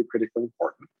is really, really critically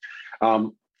important.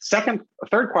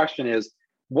 Third question is,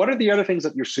 what are the other things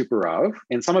that you're super of?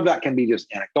 And some of that can be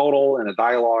just anecdotal and a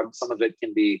dialogue. Some of it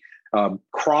can be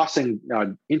crossing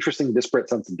interesting disparate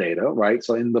sets of data, right?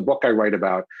 So in the book I write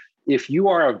about, if you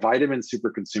are a vitamin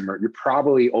super consumer, you're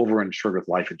probably overinsured with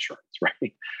life insurance,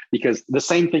 right? Because the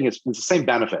same thing it's the same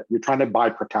benefit. You're trying to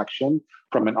buy protection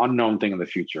from an unknown thing in the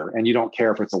future, and you don't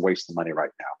care if it's a waste of money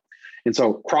right now. And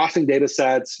so crossing data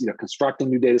sets, constructing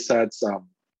new data sets.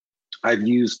 I've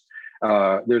used,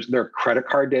 there are credit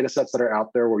card data sets that are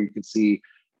out there where you can see,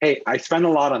 hey, I spend a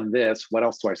lot on this. What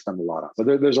else do I spend a lot on? So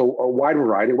there's a wide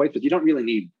variety of ways, but you don't really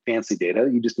need fancy data.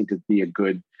 You just need to be a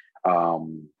good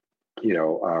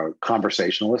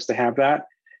conversationalist to have that.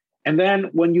 And then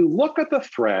when you look at the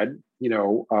thread,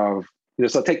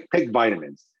 so take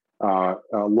vitamins,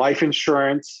 life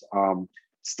insurance,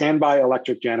 standby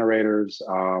electric generators,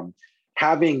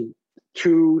 having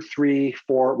 2, 3,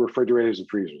 4 refrigerators and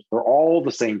freezers. They're all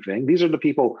the same thing. These are the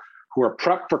people who are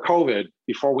prepped for COVID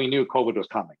before we knew COVID was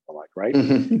coming, right?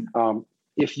 Mm-hmm.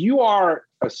 If you are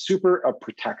a super of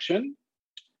protection,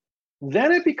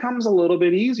 then it becomes a little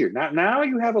bit easier. Now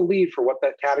you have a lead for what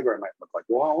that category might look like.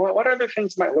 Well, what other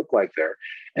things might look like there?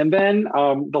 And then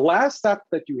the last step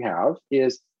that you have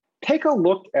is take a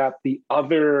look at the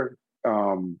other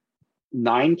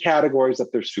 9 categories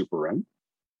that they're super in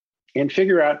and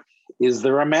figure out, is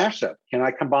there a mashup? Can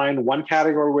I combine one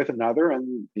category with another?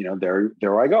 And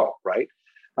there I go, right?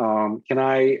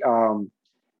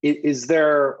 Is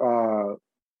there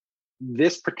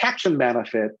this protection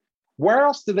benefit? Where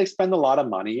else do they spend a lot of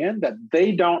money in that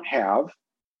they don't have,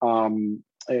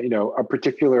 a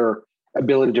particular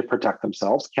ability to protect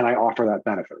themselves? Can I offer that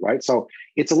benefit, right? So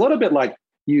it's a little bit like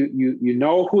you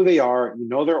know who they are, you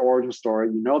know their origin story,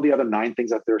 you know the other 9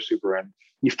 things that they're super in.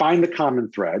 You find the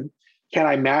common thread. Can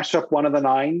I mash up one of the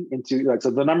 9 into so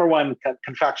the number one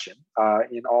confection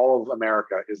in all of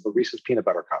America is the Reese's Peanut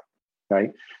Butter Cup,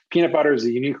 right? Peanut butter is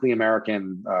a uniquely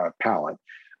American palate,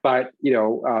 but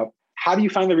how do you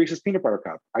find the Reese's Peanut Butter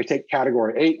Cup? I take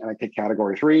category 8 and I take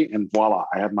category 3, and voila,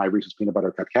 I have my Reese's Peanut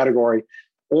Butter Cup category.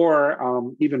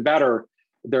 Or even better,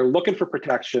 they're looking for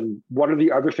protection. What are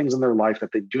the other things in their life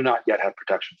that they do not yet have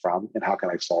protection from, and how can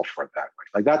I solve for it that way?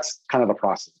 Like, that's kind of the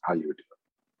process of how you would do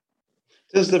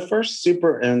it. Does the first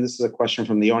super, and this is a question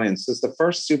from the audience, does the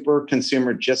first super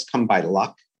consumer just come by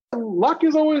luck? Luck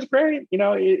is always great.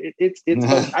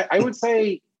 I would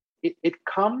say it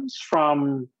comes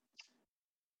from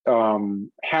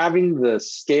having the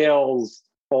scales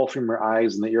fall from your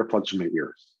eyes and the earplugs from your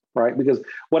ears, right? Because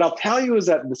what I'll tell you is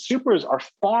that the supers are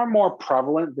far more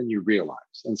prevalent than you realize.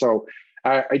 And so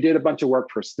I did a bunch of work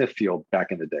for Smithfield back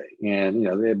in the day, and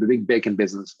they had a big bacon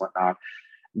business and whatnot.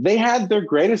 They had their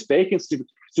greatest bacon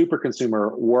super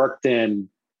consumer worked in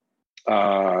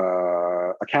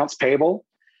accounts payable.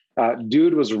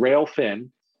 Dude was rail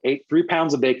thin, ate 3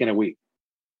 pounds of bacon a week.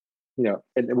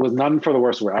 It was none for the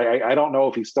worse wear. I don't know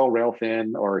if he's still rail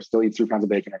thin or still eats 3 pounds of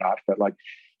bacon or not, but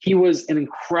he was an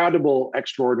incredible,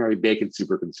 extraordinary bacon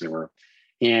super consumer.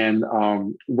 And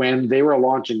when they were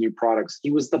launching new products,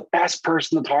 he was the best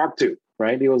person to talk to,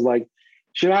 right? He was like,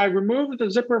 should I remove the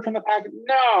zipper from the packet?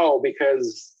 No,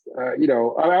 because,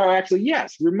 actually,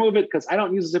 yes, remove it because I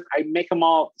don't use a zipper. I make them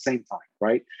all at the same time,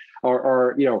 right?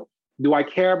 Or do I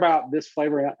care about this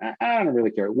flavor? I don't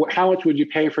really care. How much would you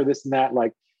pay for this and that?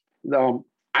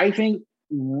 I think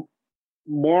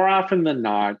more often than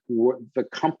not, the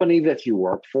company that you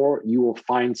work for, you will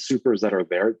find supers that are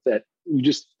there that you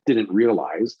just didn't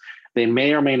realize. They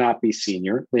may or may not be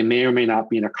senior. They may or may not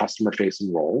be in a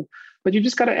customer-facing role, but you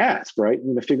just got to ask, right?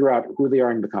 Figure out who they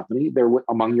are in the company. They're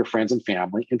among your friends and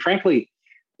family. And frankly,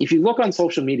 if you look on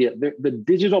social media, the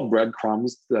digital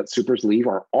breadcrumbs that supers leave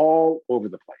are all over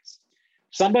the place.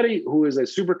 Somebody who is a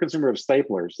super consumer of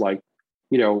staplers,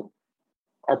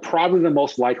 are probably the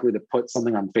most likely to put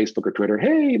something on Facebook or Twitter.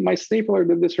 Hey, my stapler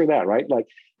did this or that, right?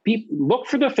 Look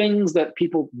for the things that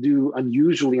people do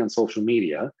unusually on social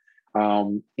media.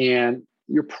 And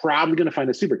you're probably going to find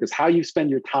a super, because how you spend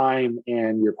your time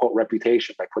and your quote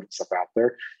reputation by putting stuff out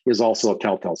there is also a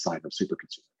telltale sign of super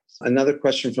consumers. Another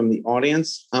question from the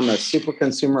audience. I'm a super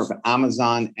consumer of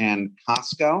Amazon and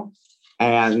Costco.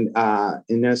 And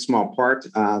in no small part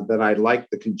that I like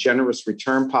the generous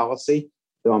return policy,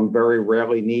 though I'm very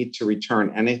rarely need to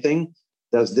return anything.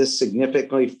 Does this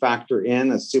significantly factor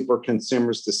in a super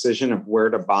consumer's decision of where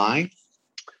to buy?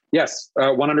 Yes,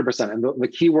 100%. And the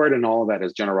key word in all of that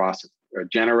is generosity,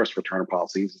 generous return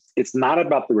policies. It's not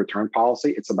about the return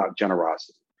policy, it's about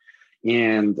generosity.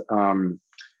 And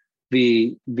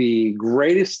the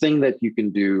greatest thing that you can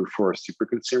do for a super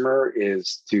consumer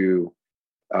is to,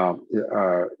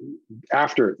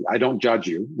 after, I don't judge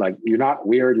you, like you're not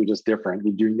weird, you're just different.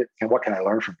 You're doing it, what can I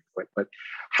learn from you? But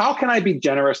how can I be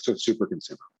generous to a super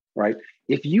consumer, right?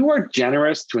 If you are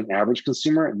generous to an average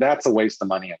consumer, that's a waste of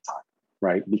money and time,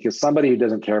 right? Because somebody who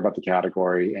doesn't care about the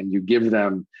category and you give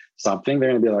them something, they're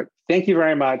gonna be like, thank you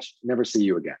very much, never see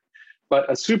you again.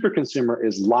 But a super consumer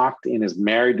is locked in, is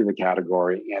married to the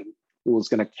category, and was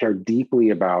gonna care deeply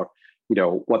about, you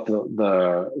know, what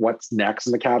what's next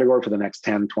in the category for the next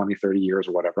 10, 20, 30 years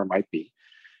or whatever it might be.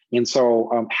 And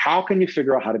so how can you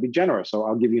figure out how to be generous? So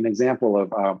I'll give you an example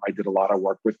of, I did a lot of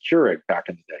work with Keurig back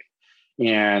in the day.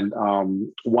 And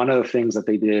one of the things that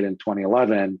they did in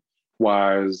 2011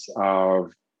 was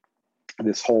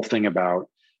this whole thing about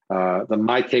the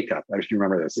My K-Cup. I just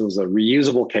remember this. It was a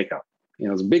reusable K-Cup. You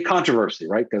know, it was a big controversy,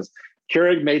 right? Because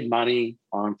Keurig made money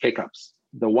on K-Cups,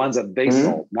 the ones that they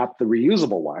sold, not the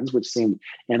reusable ones, which seemed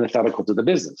antithetical to the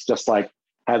business, just like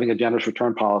having a generous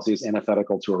return policy is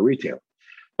antithetical to a retailer.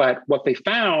 But what they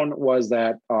found was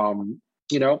that,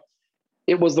 you know,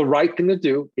 it was the right thing to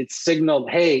do. It signaled,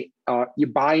 hey, you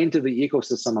buy into the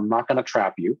ecosystem, I'm not going to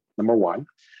trap you, number one.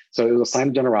 So it was a sign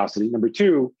of generosity. Number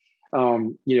two,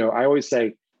 you know, I always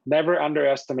say, never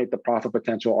underestimate the profit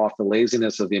potential off the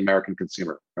laziness of the American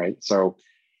consumer, right? So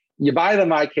you buy the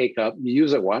My K-Cup, you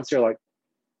use it once, you're like,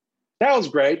 that was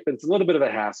great, but it's a little bit of a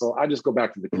hassle. I just go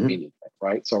back to the convenience thing,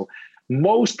 right? So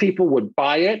most people would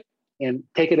buy it and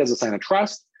take it as a sign of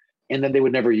trust, and then they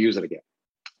would never use it again,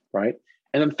 right?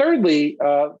 And then thirdly,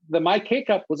 the My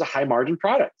K-Cup was a high margin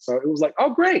product. So it was like,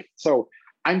 oh, great. So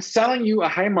I'm selling you a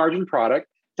high margin product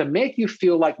to make you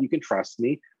feel like you can trust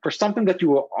me for something that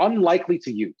you are unlikely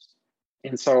to use.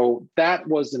 And so that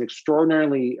was an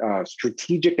extraordinarily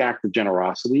strategic act of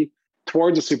generosity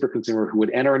towards a super consumer who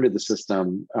would enter into the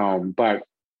system. But,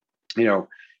 you know,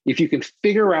 if you can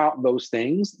figure out those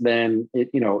things, then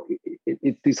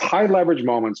it's these high leverage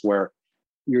moments where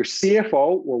your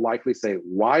CFO will likely say,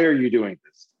 why are you doing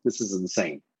this? This is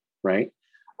insane, right?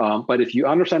 But if you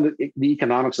understand the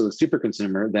economics of the super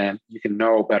consumer, then you can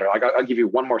know better. I'll give you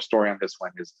one more story on this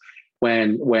one. Is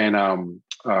when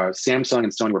Samsung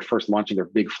and Sony were first launching their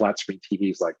big flat screen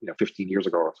TVs, like 15 years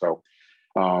ago or so,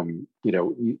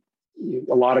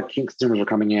 a lot of consumers were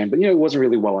coming in, but it wasn't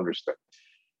really well understood.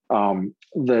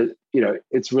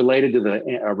 It's related to the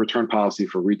return policy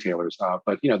for retailers,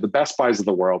 but the Best Buys of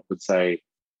the world would say,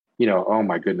 oh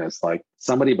my goodness, like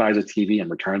somebody buys a TV and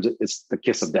returns it, it's the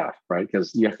kiss of death, right?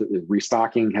 Because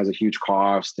restocking has a huge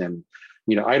cost, and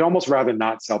I'd almost rather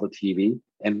not sell the TV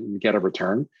and get a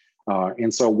return.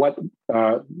 And so what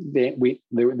there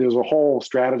was a whole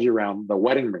strategy around the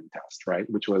wedding ring test, right?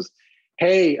 Which was,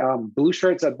 hey, blue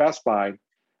shirts at Best Buy,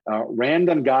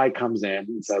 random guy comes in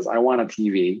and says, I want a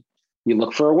TV. You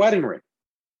look for a wedding ring.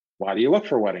 Why do you look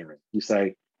for a wedding ring? You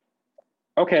say,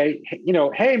 okay,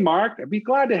 hey, Mark, I'd be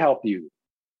glad to help you.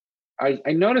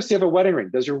 I noticed you have a wedding ring.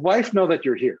 Does your wife know that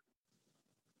you're here?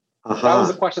 That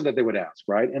was the question that they would ask,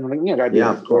 right? And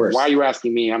of course. Why are you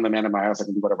asking me? I'm the man of my house. I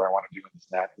can do whatever I want to do and this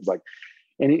and that. It's like,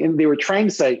 and they were trying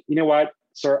to say, you know what,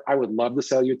 sir, I would love to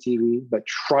sell you a TV, but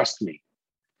trust me,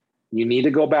 you need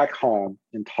to go back home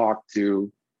and talk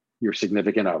to your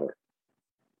significant other.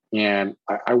 And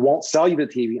I won't sell you the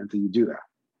TV until you do that.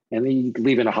 And then you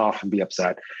leave in a huff and be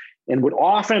upset. And would more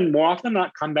often than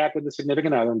not come back with the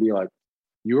significant other and be like,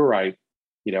 you were right.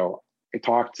 I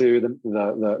talked to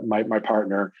my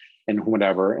partner and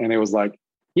whatever. And it was like,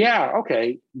 yeah,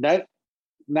 okay,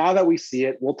 now that we see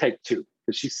it, we'll take two.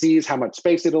 Because she sees how much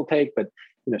space it'll take, but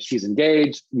she's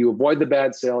engaged. You avoid the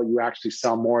bad sale, you actually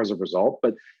sell more as a result.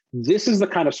 But this is the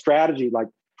kind of strategy, like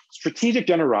strategic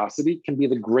generosity can be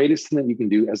the greatest thing that you can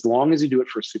do as long as you do it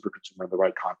for a super consumer in the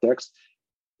right context,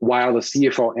 while the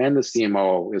CFO and the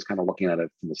CMO is kind of looking at it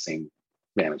from the same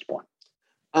vantage point.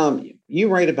 You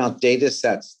write about data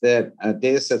sets that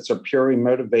data sets are purely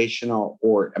motivational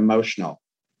or emotional.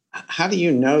 How do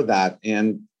you know that,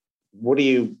 and what do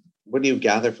you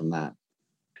gather from that?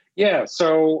 Yeah,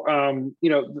 so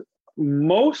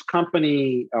most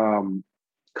companies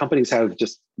have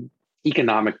just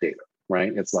economic data,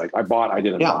 right? It's like I bought, I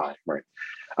didn't buy, right?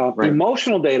 Right.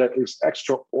 Emotional data is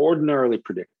extraordinarily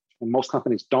predictive, and most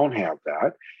companies don't have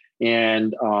that.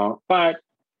 And but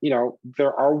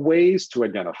there are ways to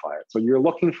identify it. So you're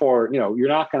looking for, you're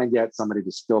not going to get somebody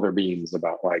to spill their beans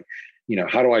about like,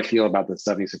 how do I feel about the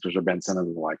 76ers or Ben Simmons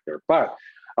and like there. But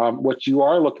what you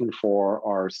are looking for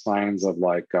are signs of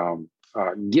like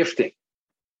gifting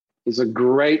is a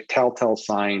great telltale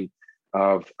sign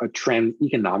of a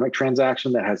economic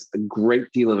transaction that has a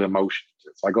great deal of emotion.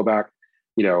 So I go back,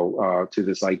 to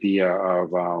this idea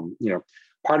of,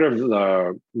 part of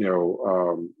the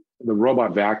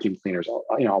robot vacuum cleaners,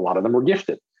 a lot of them were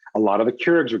gifted. A lot of the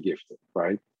Keurigs were gifted,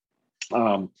 right?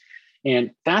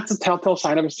 And that's a telltale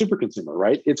sign of a super consumer,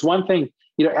 right? It's one thing,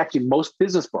 actually most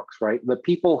business books, right? The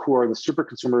people who are the super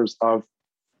consumers of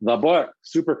the book,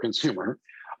 Super Consumer,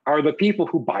 are the people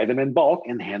who buy them in bulk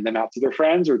and hand them out to their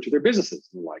friends or to their businesses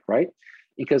and the like, right?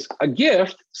 Because a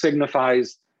gift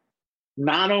signifies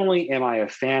not only am I a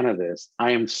fan of this,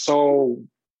 I am so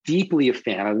deeply a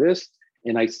fan of this,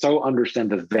 and I so understand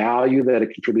the value that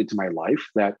it contributed to my life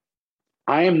that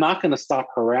I am not going to stop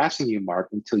harassing you, Mark,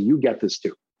 until you get this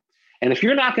too. And if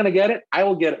you're not going to get it, I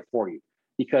will get it for you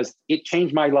because it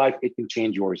changed my life. It can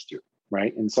change yours too,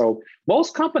 right? And so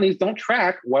most companies don't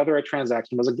track whether a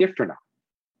transaction was a gift or not.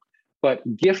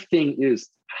 But gifting is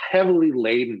heavily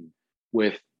laden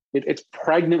with, it's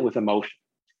pregnant with emotion.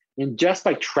 And just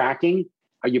by tracking,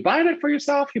 are you buying it for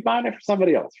yourself? You're buying it for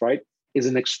somebody else, right? Is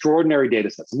an extraordinary data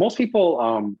set. So most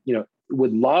people,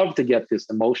 would love to get this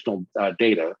emotional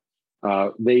data.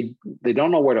 They don't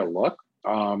know where to look.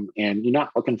 And you're not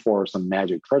looking for some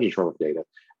magic treasure trove of data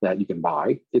that you can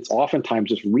buy. It's oftentimes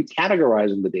just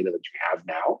recategorizing the data that you have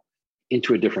now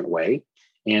into a different way.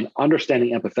 And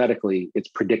understanding empathetically, it's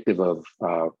predictive of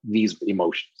these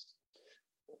emotions.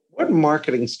 What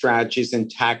marketing strategies and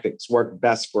tactics work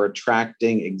best for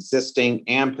attracting existing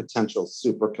and potential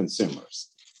super consumers?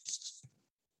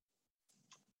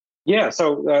 Yeah,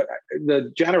 so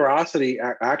the generosity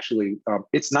actually,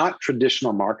 it's not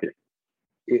traditional marketing.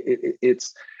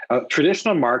 It's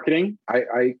traditional marketing.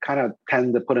 I kind of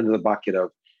tend to put into the bucket of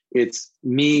it's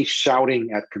me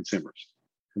shouting at consumers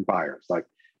and buyers, like,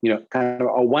 kind of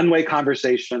a one-way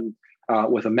conversation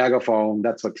with a megaphone.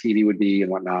 That's what TV would be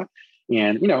and whatnot.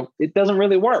 And, it doesn't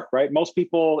really work, right? Most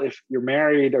people, if you're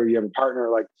married or you have a partner,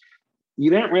 like you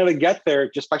didn't really get there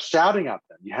just by shouting at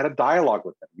them. You had a dialogue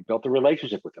with them. You built a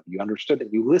relationship with them. You understood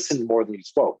that you listened more than you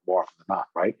spoke, more often than not,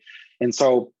 right? And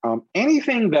so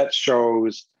anything that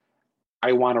shows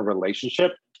I want a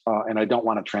relationship and I don't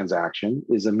want a transaction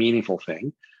is a meaningful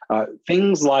thing.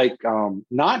 Things like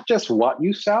not just what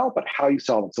you sell, but how you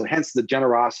sell them. So hence the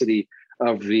generosity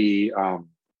of the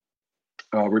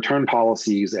return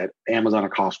policies at Amazon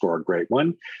and Costco are a great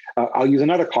one. I'll use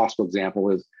another Costco example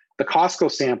is the Costco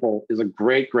sample is a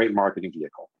great marketing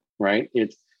vehicle, right?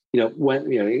 It's, when,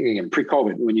 again,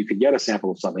 pre-COVID, when you could get a sample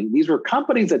of something, these were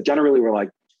companies that generally were like,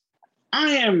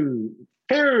 I am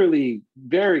very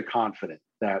confident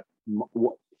that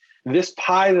this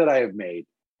pie that I have made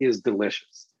is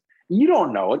delicious. You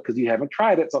don't know it because you haven't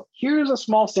tried it. So here's a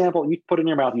small sample. You put it in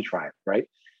your mouth, you try it, right?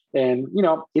 And,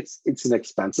 it's an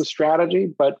expensive strategy,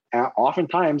 but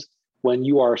oftentimes when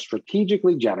you are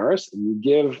strategically generous and you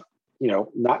give,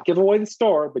 not give away the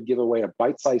store, but give away a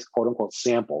bite-sized quote unquote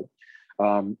sample,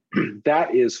 that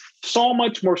is so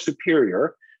much more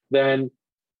superior than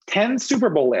 10 Super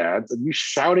Bowl ads of you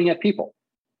shouting at people,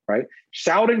 right?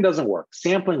 Shouting doesn't work.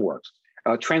 Sampling works.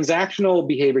 Transactional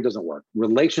behavior doesn't work.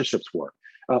 Relationships work.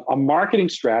 A marketing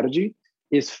strategy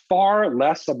is far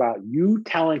less about you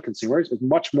telling consumers. It's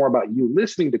much more about you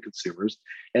listening to consumers.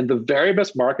 And the very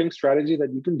best marketing strategy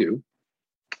that you can do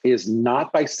is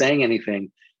not by saying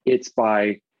anything. It's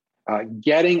by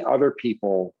getting other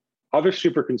people, other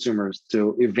super consumers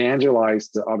to evangelize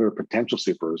to other potential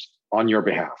supers on your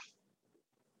behalf.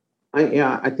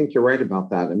 I think you're right about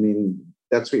that. I mean,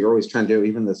 that's what you're always trying to do.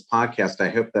 Even this podcast, I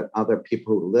hope that other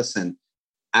people who listen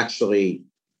actually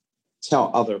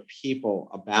tell other people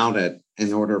about it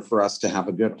in order for us to have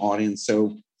a good audience.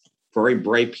 So very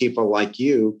brave people like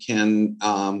you can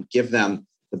give them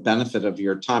the benefit of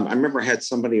your time. I remember I had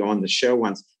somebody on the show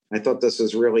once. I thought this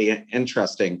was really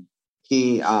interesting.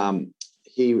 He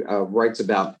writes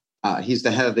about, he's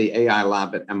the head of the AI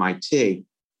lab at MIT.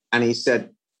 And he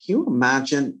said, can you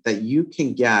imagine that you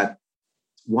can get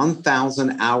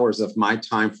 1,000 hours of my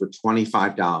time for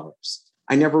 $25?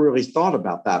 I never really thought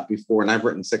about that before, and I've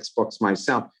written 6 books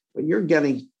myself, but you're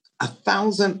getting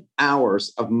 1,000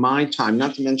 hours of my time,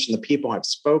 not to mention the people I've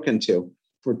spoken to,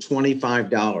 for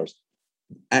 $25.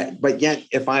 But yet,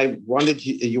 if I wanted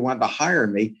you wanted to hire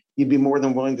me, you'd be more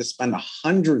than willing to spend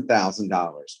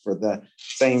 $100,000 for the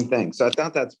same thing. So I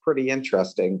thought that's pretty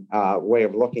interesting way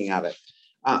of looking at it.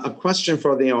 A question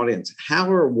for the audience: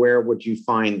 how or where would you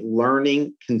find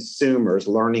learning consumers,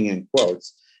 learning in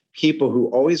quotes, people who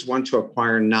always want to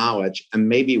acquire knowledge and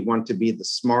maybe want to be the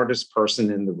smartest person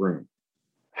in the room?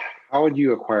 How would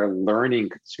you acquire learning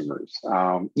consumers?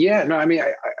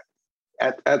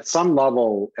 At some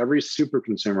level, every super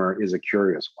consumer is a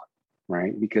curious one,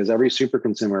 right? Because every super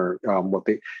consumer,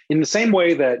 in the same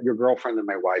way that your girlfriend and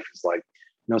my wife is like,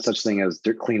 no such thing as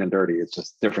clean and dirty. It's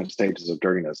just different stages of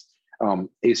dirtiness.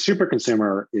 A super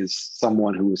consumer is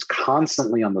someone who is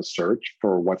constantly on the search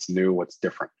for what's new, what's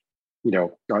different.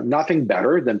 Nothing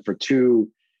better than for two,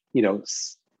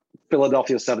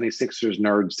 Philadelphia 76ers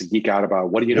nerds to geek out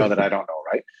about, what do you know that I don't know,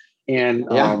 right?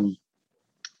 And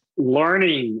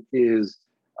learning is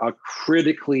a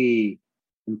critically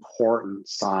important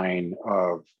sign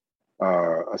of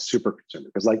a super consumer.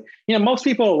 Because most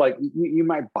people, you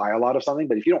might buy a lot of something,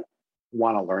 but if you don't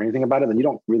want to learn anything about it, then you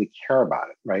don't really care about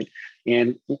it, right?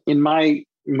 And in my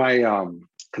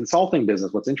consulting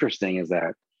business, what's interesting is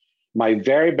that my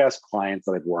very best clients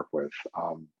that I've worked with,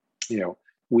 I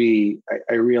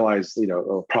realized,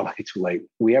 probably too late,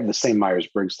 we have the same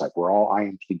Myers-Briggs type. We're all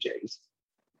INTJs.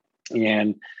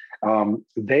 And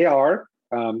they are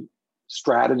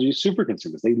strategy super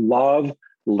consumers. They love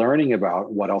learning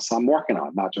about what else I'm working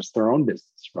on, not just their own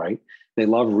business, right? They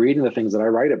love reading the things that I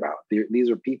write about. These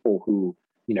are people who,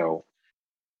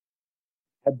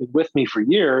 have been with me for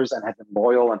years and have been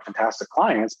loyal and fantastic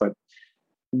clients, but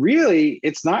really,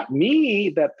 it's not me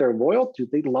that they're loyal to.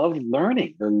 They love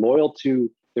learning. They're loyal to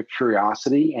their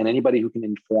curiosity, and anybody who can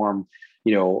inform,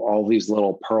 all these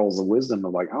little pearls of wisdom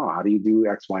of how do you do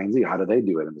X, Y, and Z? How do they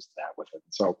do it? And this and that with it.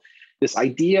 So this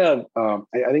idea of,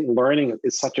 I think learning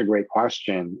is such a great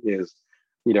question is,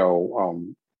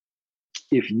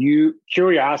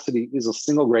 curiosity is the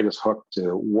single greatest hook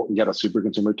to get a super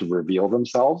consumer to reveal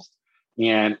themselves.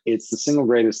 And it's the single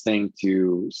greatest thing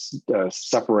to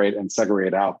separate and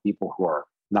segregate out people who are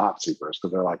not supers,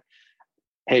 because they're like,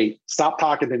 hey, stop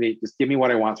talking to me. Just give me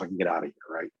what I want so I can get out of here,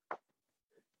 right?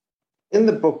 In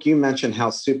the book, you mentioned how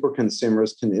super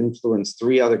consumers can influence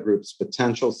three other groups: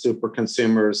 potential super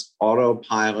consumers,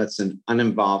 autopilots, and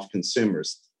uninvolved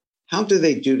consumers. How do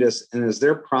they do this? And is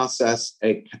there a process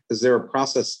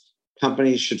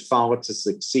companies should follow to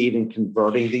succeed in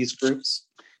converting these groups?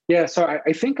 Yeah, so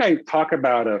I think I talk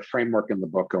about a framework in the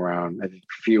book around, I think,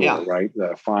 FUEL, right?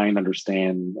 The find,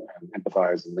 understand,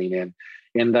 empathize, and lean in.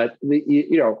 And that,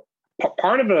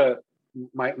 part of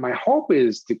my hope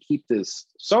is to keep this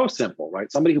so simple,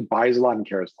 right? Somebody who buys a lot and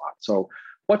cares a lot. So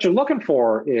what you're looking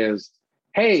for is,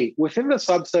 hey, within the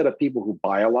subset of people who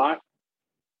buy a lot,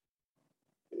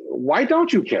 why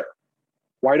don't you care?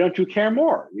 Why don't you care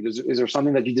more? Is there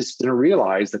something that you just didn't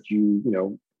realize that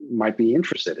you might be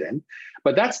interested in?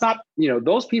 But that's not,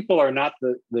 those people are not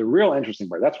the real interesting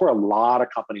part. That's where a lot of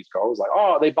companies go. It's like,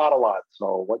 oh, they bought a lot,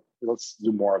 so let's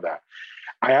do more of that.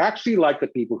 I actually like the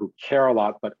people who care a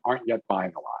lot but aren't yet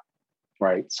buying a lot,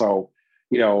 right? So,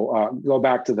 go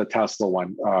back to the Tesla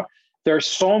one. There's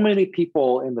so many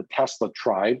people in the Tesla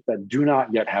tribe that do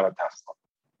not yet have a Tesla.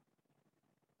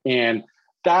 And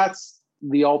that's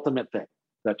the ultimate thing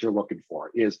that you're looking for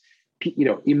is,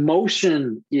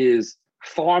 emotion is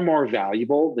far more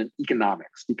valuable than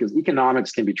economics, because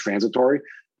economics can be transitory.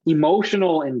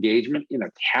 Emotional engagement in a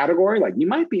category, like you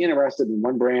might be interested in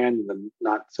one brand and then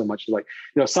not so much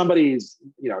somebody's,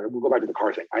 we'll go back to the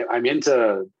car thing. I'm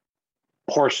into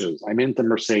Porsches, I'm into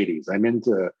Mercedes, I'm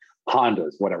into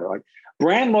Hondas, whatever. Like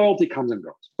brand loyalty comes and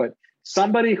goes, but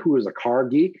somebody who is a car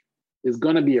geek is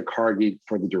going to be a car geek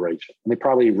for the duration. And they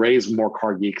probably raise more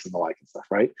car geeks and the like and stuff,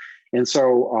 right? And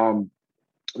so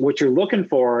what you're looking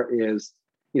for is,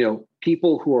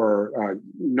 people who are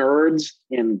nerds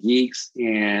and geeks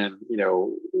and,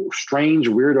 strange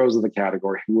weirdos of the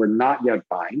category who are not yet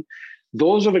buying.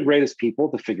 Those are the greatest people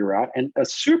to figure out. And a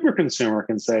super consumer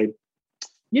can say,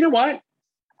 you know what?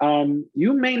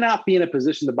 You may not be in a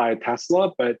position to buy a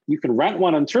Tesla, but you can rent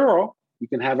one on Turo. You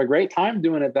can have a great time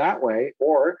doing it that way.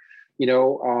 Or,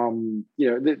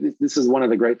 this is one of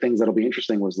the great things that'll be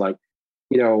interesting was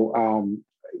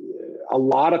a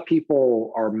lot of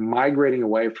people are migrating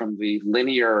away from the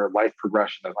linear life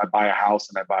progression of I buy a house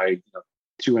and I buy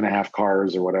 2.5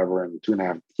 cars or whatever, and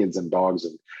 2.5 kids and dogs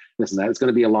and this and that. It's going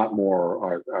to be a lot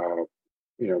more,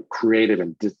 creative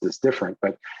and different.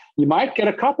 But you might get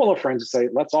a couple of friends to say,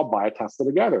 let's all buy a Tesla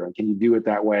together. And can you do it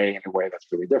that way in a way that's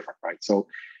really different, right? So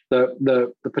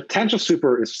the potential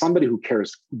super is somebody who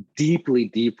cares deeply,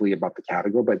 deeply about the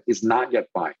category, but is not yet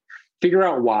buying. figure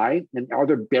out why, and are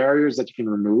there barriers that you can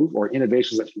remove or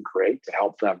innovations that you can create to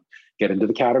help them get into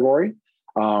the category.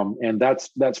 And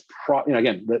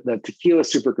again, the tequila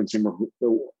super consumer,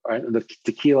 the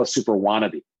tequila super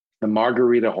wannabe, the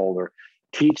margarita holder,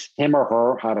 teach him or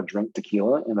her how to drink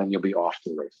tequila, and then you'll be off to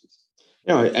the races.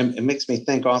 And it makes me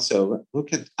think also,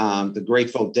 look at the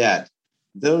Grateful Dead.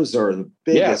 Those are the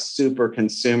biggest super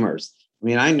consumers. I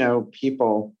mean, I know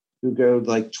people who go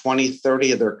like 20,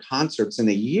 30 of their concerts in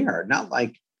a year, not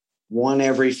like one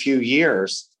every few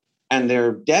years, and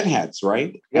they're deadheads,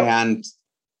 right? Yep.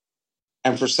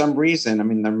 And for some reason, I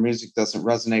mean, their music doesn't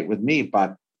resonate with me,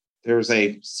 but there's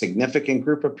a significant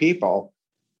group of people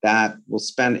that will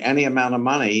spend any amount of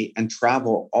money and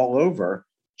travel all over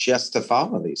just to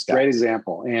follow these guys. Great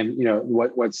example. And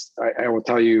I will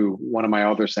tell you, one of my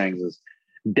other sayings is,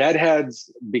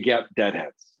 deadheads beget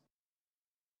deadheads.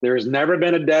 There has never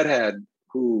been a deadhead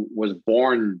who was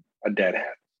born a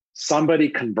deadhead. Somebody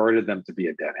converted them to be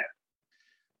a deadhead.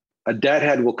 A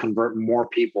deadhead will convert more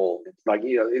people.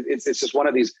 It's just one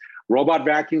of these robot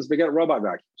vacuums beget robot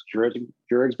vacuums.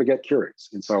 Keurigs beget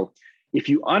Keurigs. And so if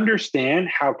you understand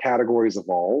how categories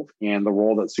evolve and the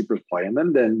role that supers play in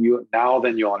them, then you'll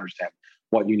understand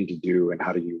what you need to do and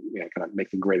how do you kind of make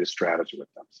the greatest strategy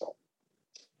with them. So.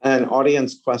 An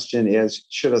audience question is,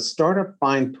 should a startup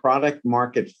find product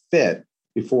market fit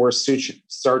before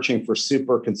searching for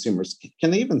super consumers? Can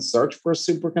they even search for a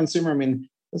super consumer? I mean,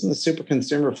 doesn't the super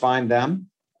consumer find them?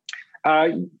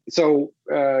 Yes. So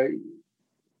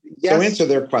answer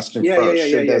their question first.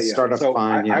 Should the startup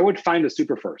find? I would find a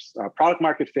super first. Product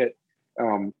market fit.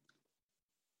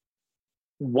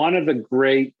 One of the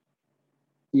great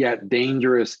yet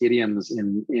dangerous idioms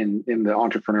in the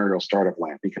entrepreneurial startup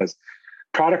land, because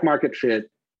product market fit,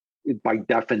 by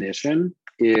definition,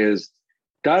 is,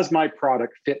 does my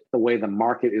product fit the way the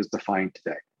market is defined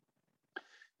today?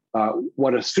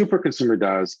 What a super consumer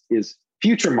does is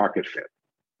future market fit.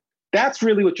 That's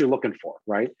really what you're looking for,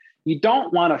 right? You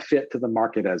don't want to fit to the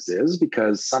market as is,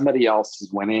 because somebody else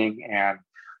is winning, and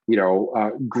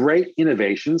great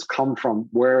innovations come from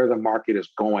where the market is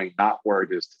going, not where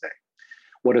it is today.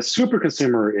 What a super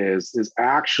consumer is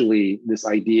actually this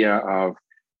idea of,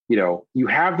 you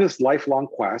have this lifelong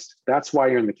quest. That's why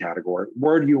you're in the category.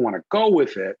 Where do you want to go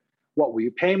with it? What will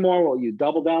you pay more? What will you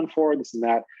double down for? This and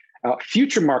that.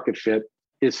 Future market fit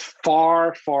is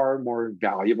far, far more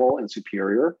valuable and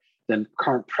superior than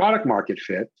current product market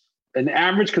fit. An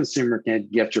average consumer can't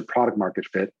get your product market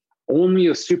fit. Only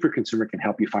a super consumer can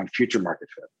help you find future market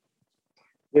fit.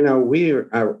 We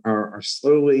are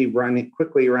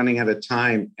quickly running out of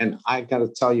time. And I got to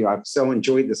tell you, I've so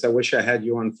enjoyed this. I wish I had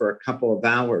you on for a couple of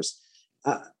hours.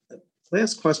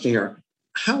 Last question here.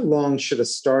 How long should a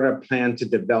startup plan to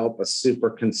develop a super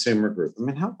consumer group? I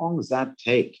mean, how long does that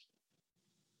take?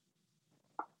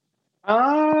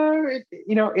 I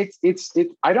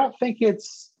don't think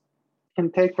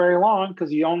can take very long,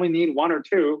 because you only need one or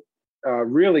two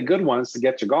really good ones to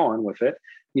get you going with it.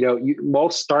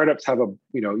 Most startups have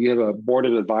you have a board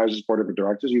of advisors, board of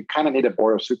directors. You kind of need a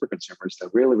board of super consumers to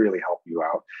really, really help you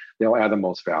out. They'll add the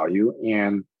most value.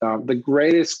 And the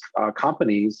greatest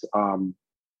companies,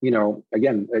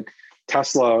 again,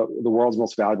 Tesla, the world's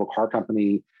most valuable car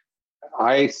company,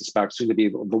 I suspect soon to be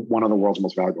one of the world's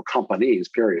most valuable companies,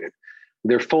 period.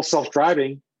 They're full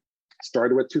self-driving,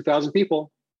 started with 2,000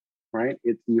 people, right?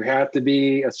 You have to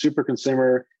be a super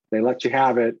consumer. They let you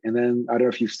have it. And then, I don't know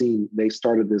if you've seen, they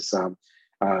started this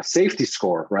safety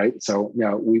score, right? So,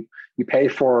 you pay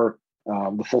for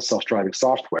the full self-driving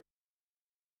software,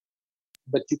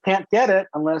 but you can't get it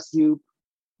unless you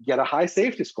get a high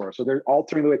safety score. So they're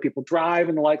altering the way people drive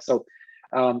and the like. So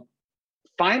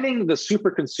finding the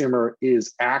super consumer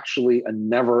is actually a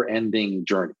never-ending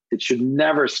journey. It should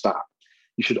never stop.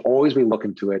 You should always be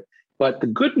looking to it. But the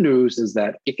good news is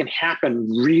that it can happen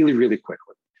really, really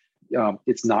quickly.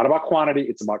 It's not about quantity,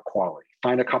 it's about quality.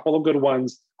 Find a couple of good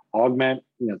ones, augment,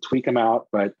 tweak them out.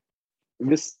 But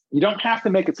you don't have to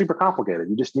make it super complicated.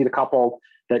 You just need a couple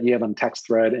that you have on text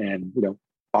thread, and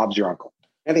Bob's your uncle.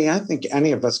 Eddie, I think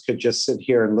any of us could just sit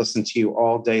here and listen to you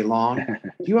all day long.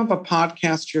 Do you have a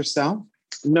podcast yourself?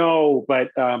 No, but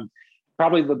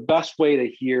probably the best way to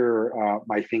hear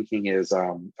my thinking is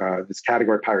this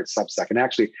Category Pirate Substack. And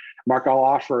actually, Mark, I'll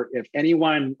offer, if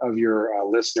anyone of your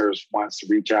listeners wants to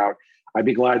reach out, I'd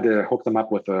be glad to hook them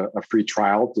up with a free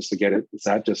trial just to get it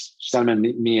set. Just send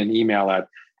me an email at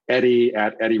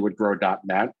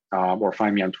eddie@eddiewoodgrow.net or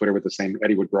find me on Twitter with the same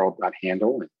eddiewoodgrow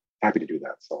handle. And happy to do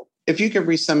that. So if you could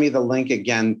resend me the link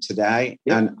again today,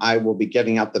 and I will be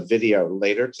getting out the video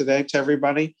later today to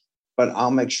everybody. but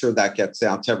I'll make sure that gets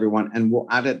out to everyone, and we'll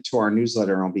add it to our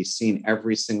newsletter, and it'll be seen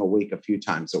every single week, a few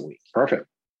times a week. Perfect.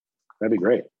 That'd be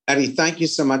great. Eddie, thank you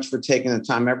so much for taking the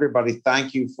time. Everybody,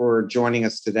 thank you for joining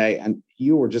us today. And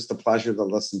you were just a pleasure to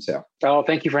listen to. Oh,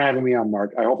 thank you for having me on,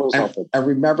 Mark. I hope it was helpful. And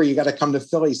remember, you got to come to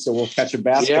Philly so we'll catch a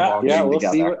basketball game we'll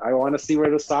together. See. I want to see where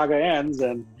the saga ends,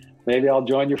 and maybe I'll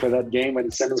join you for that game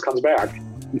when Simmons comes back.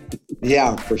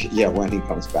 Yeah, for sure. Yeah, when he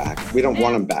comes back. We don't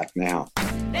want him back now.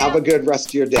 Have a good rest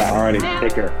of your day. All righty.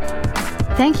 Take care.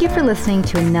 Thank you for listening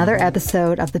to another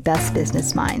episode of The Best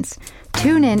Business Minds.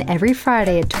 Tune in every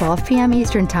Friday at 12 p.m.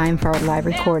 Eastern Time for our live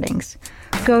recordings.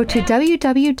 Go to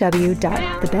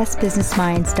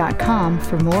www.thebestbusinessminds.com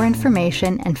for more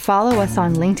information and follow us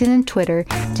on LinkedIn and Twitter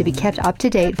to be kept up to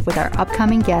date with our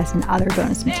upcoming guests and other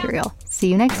bonus material. See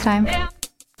you next time.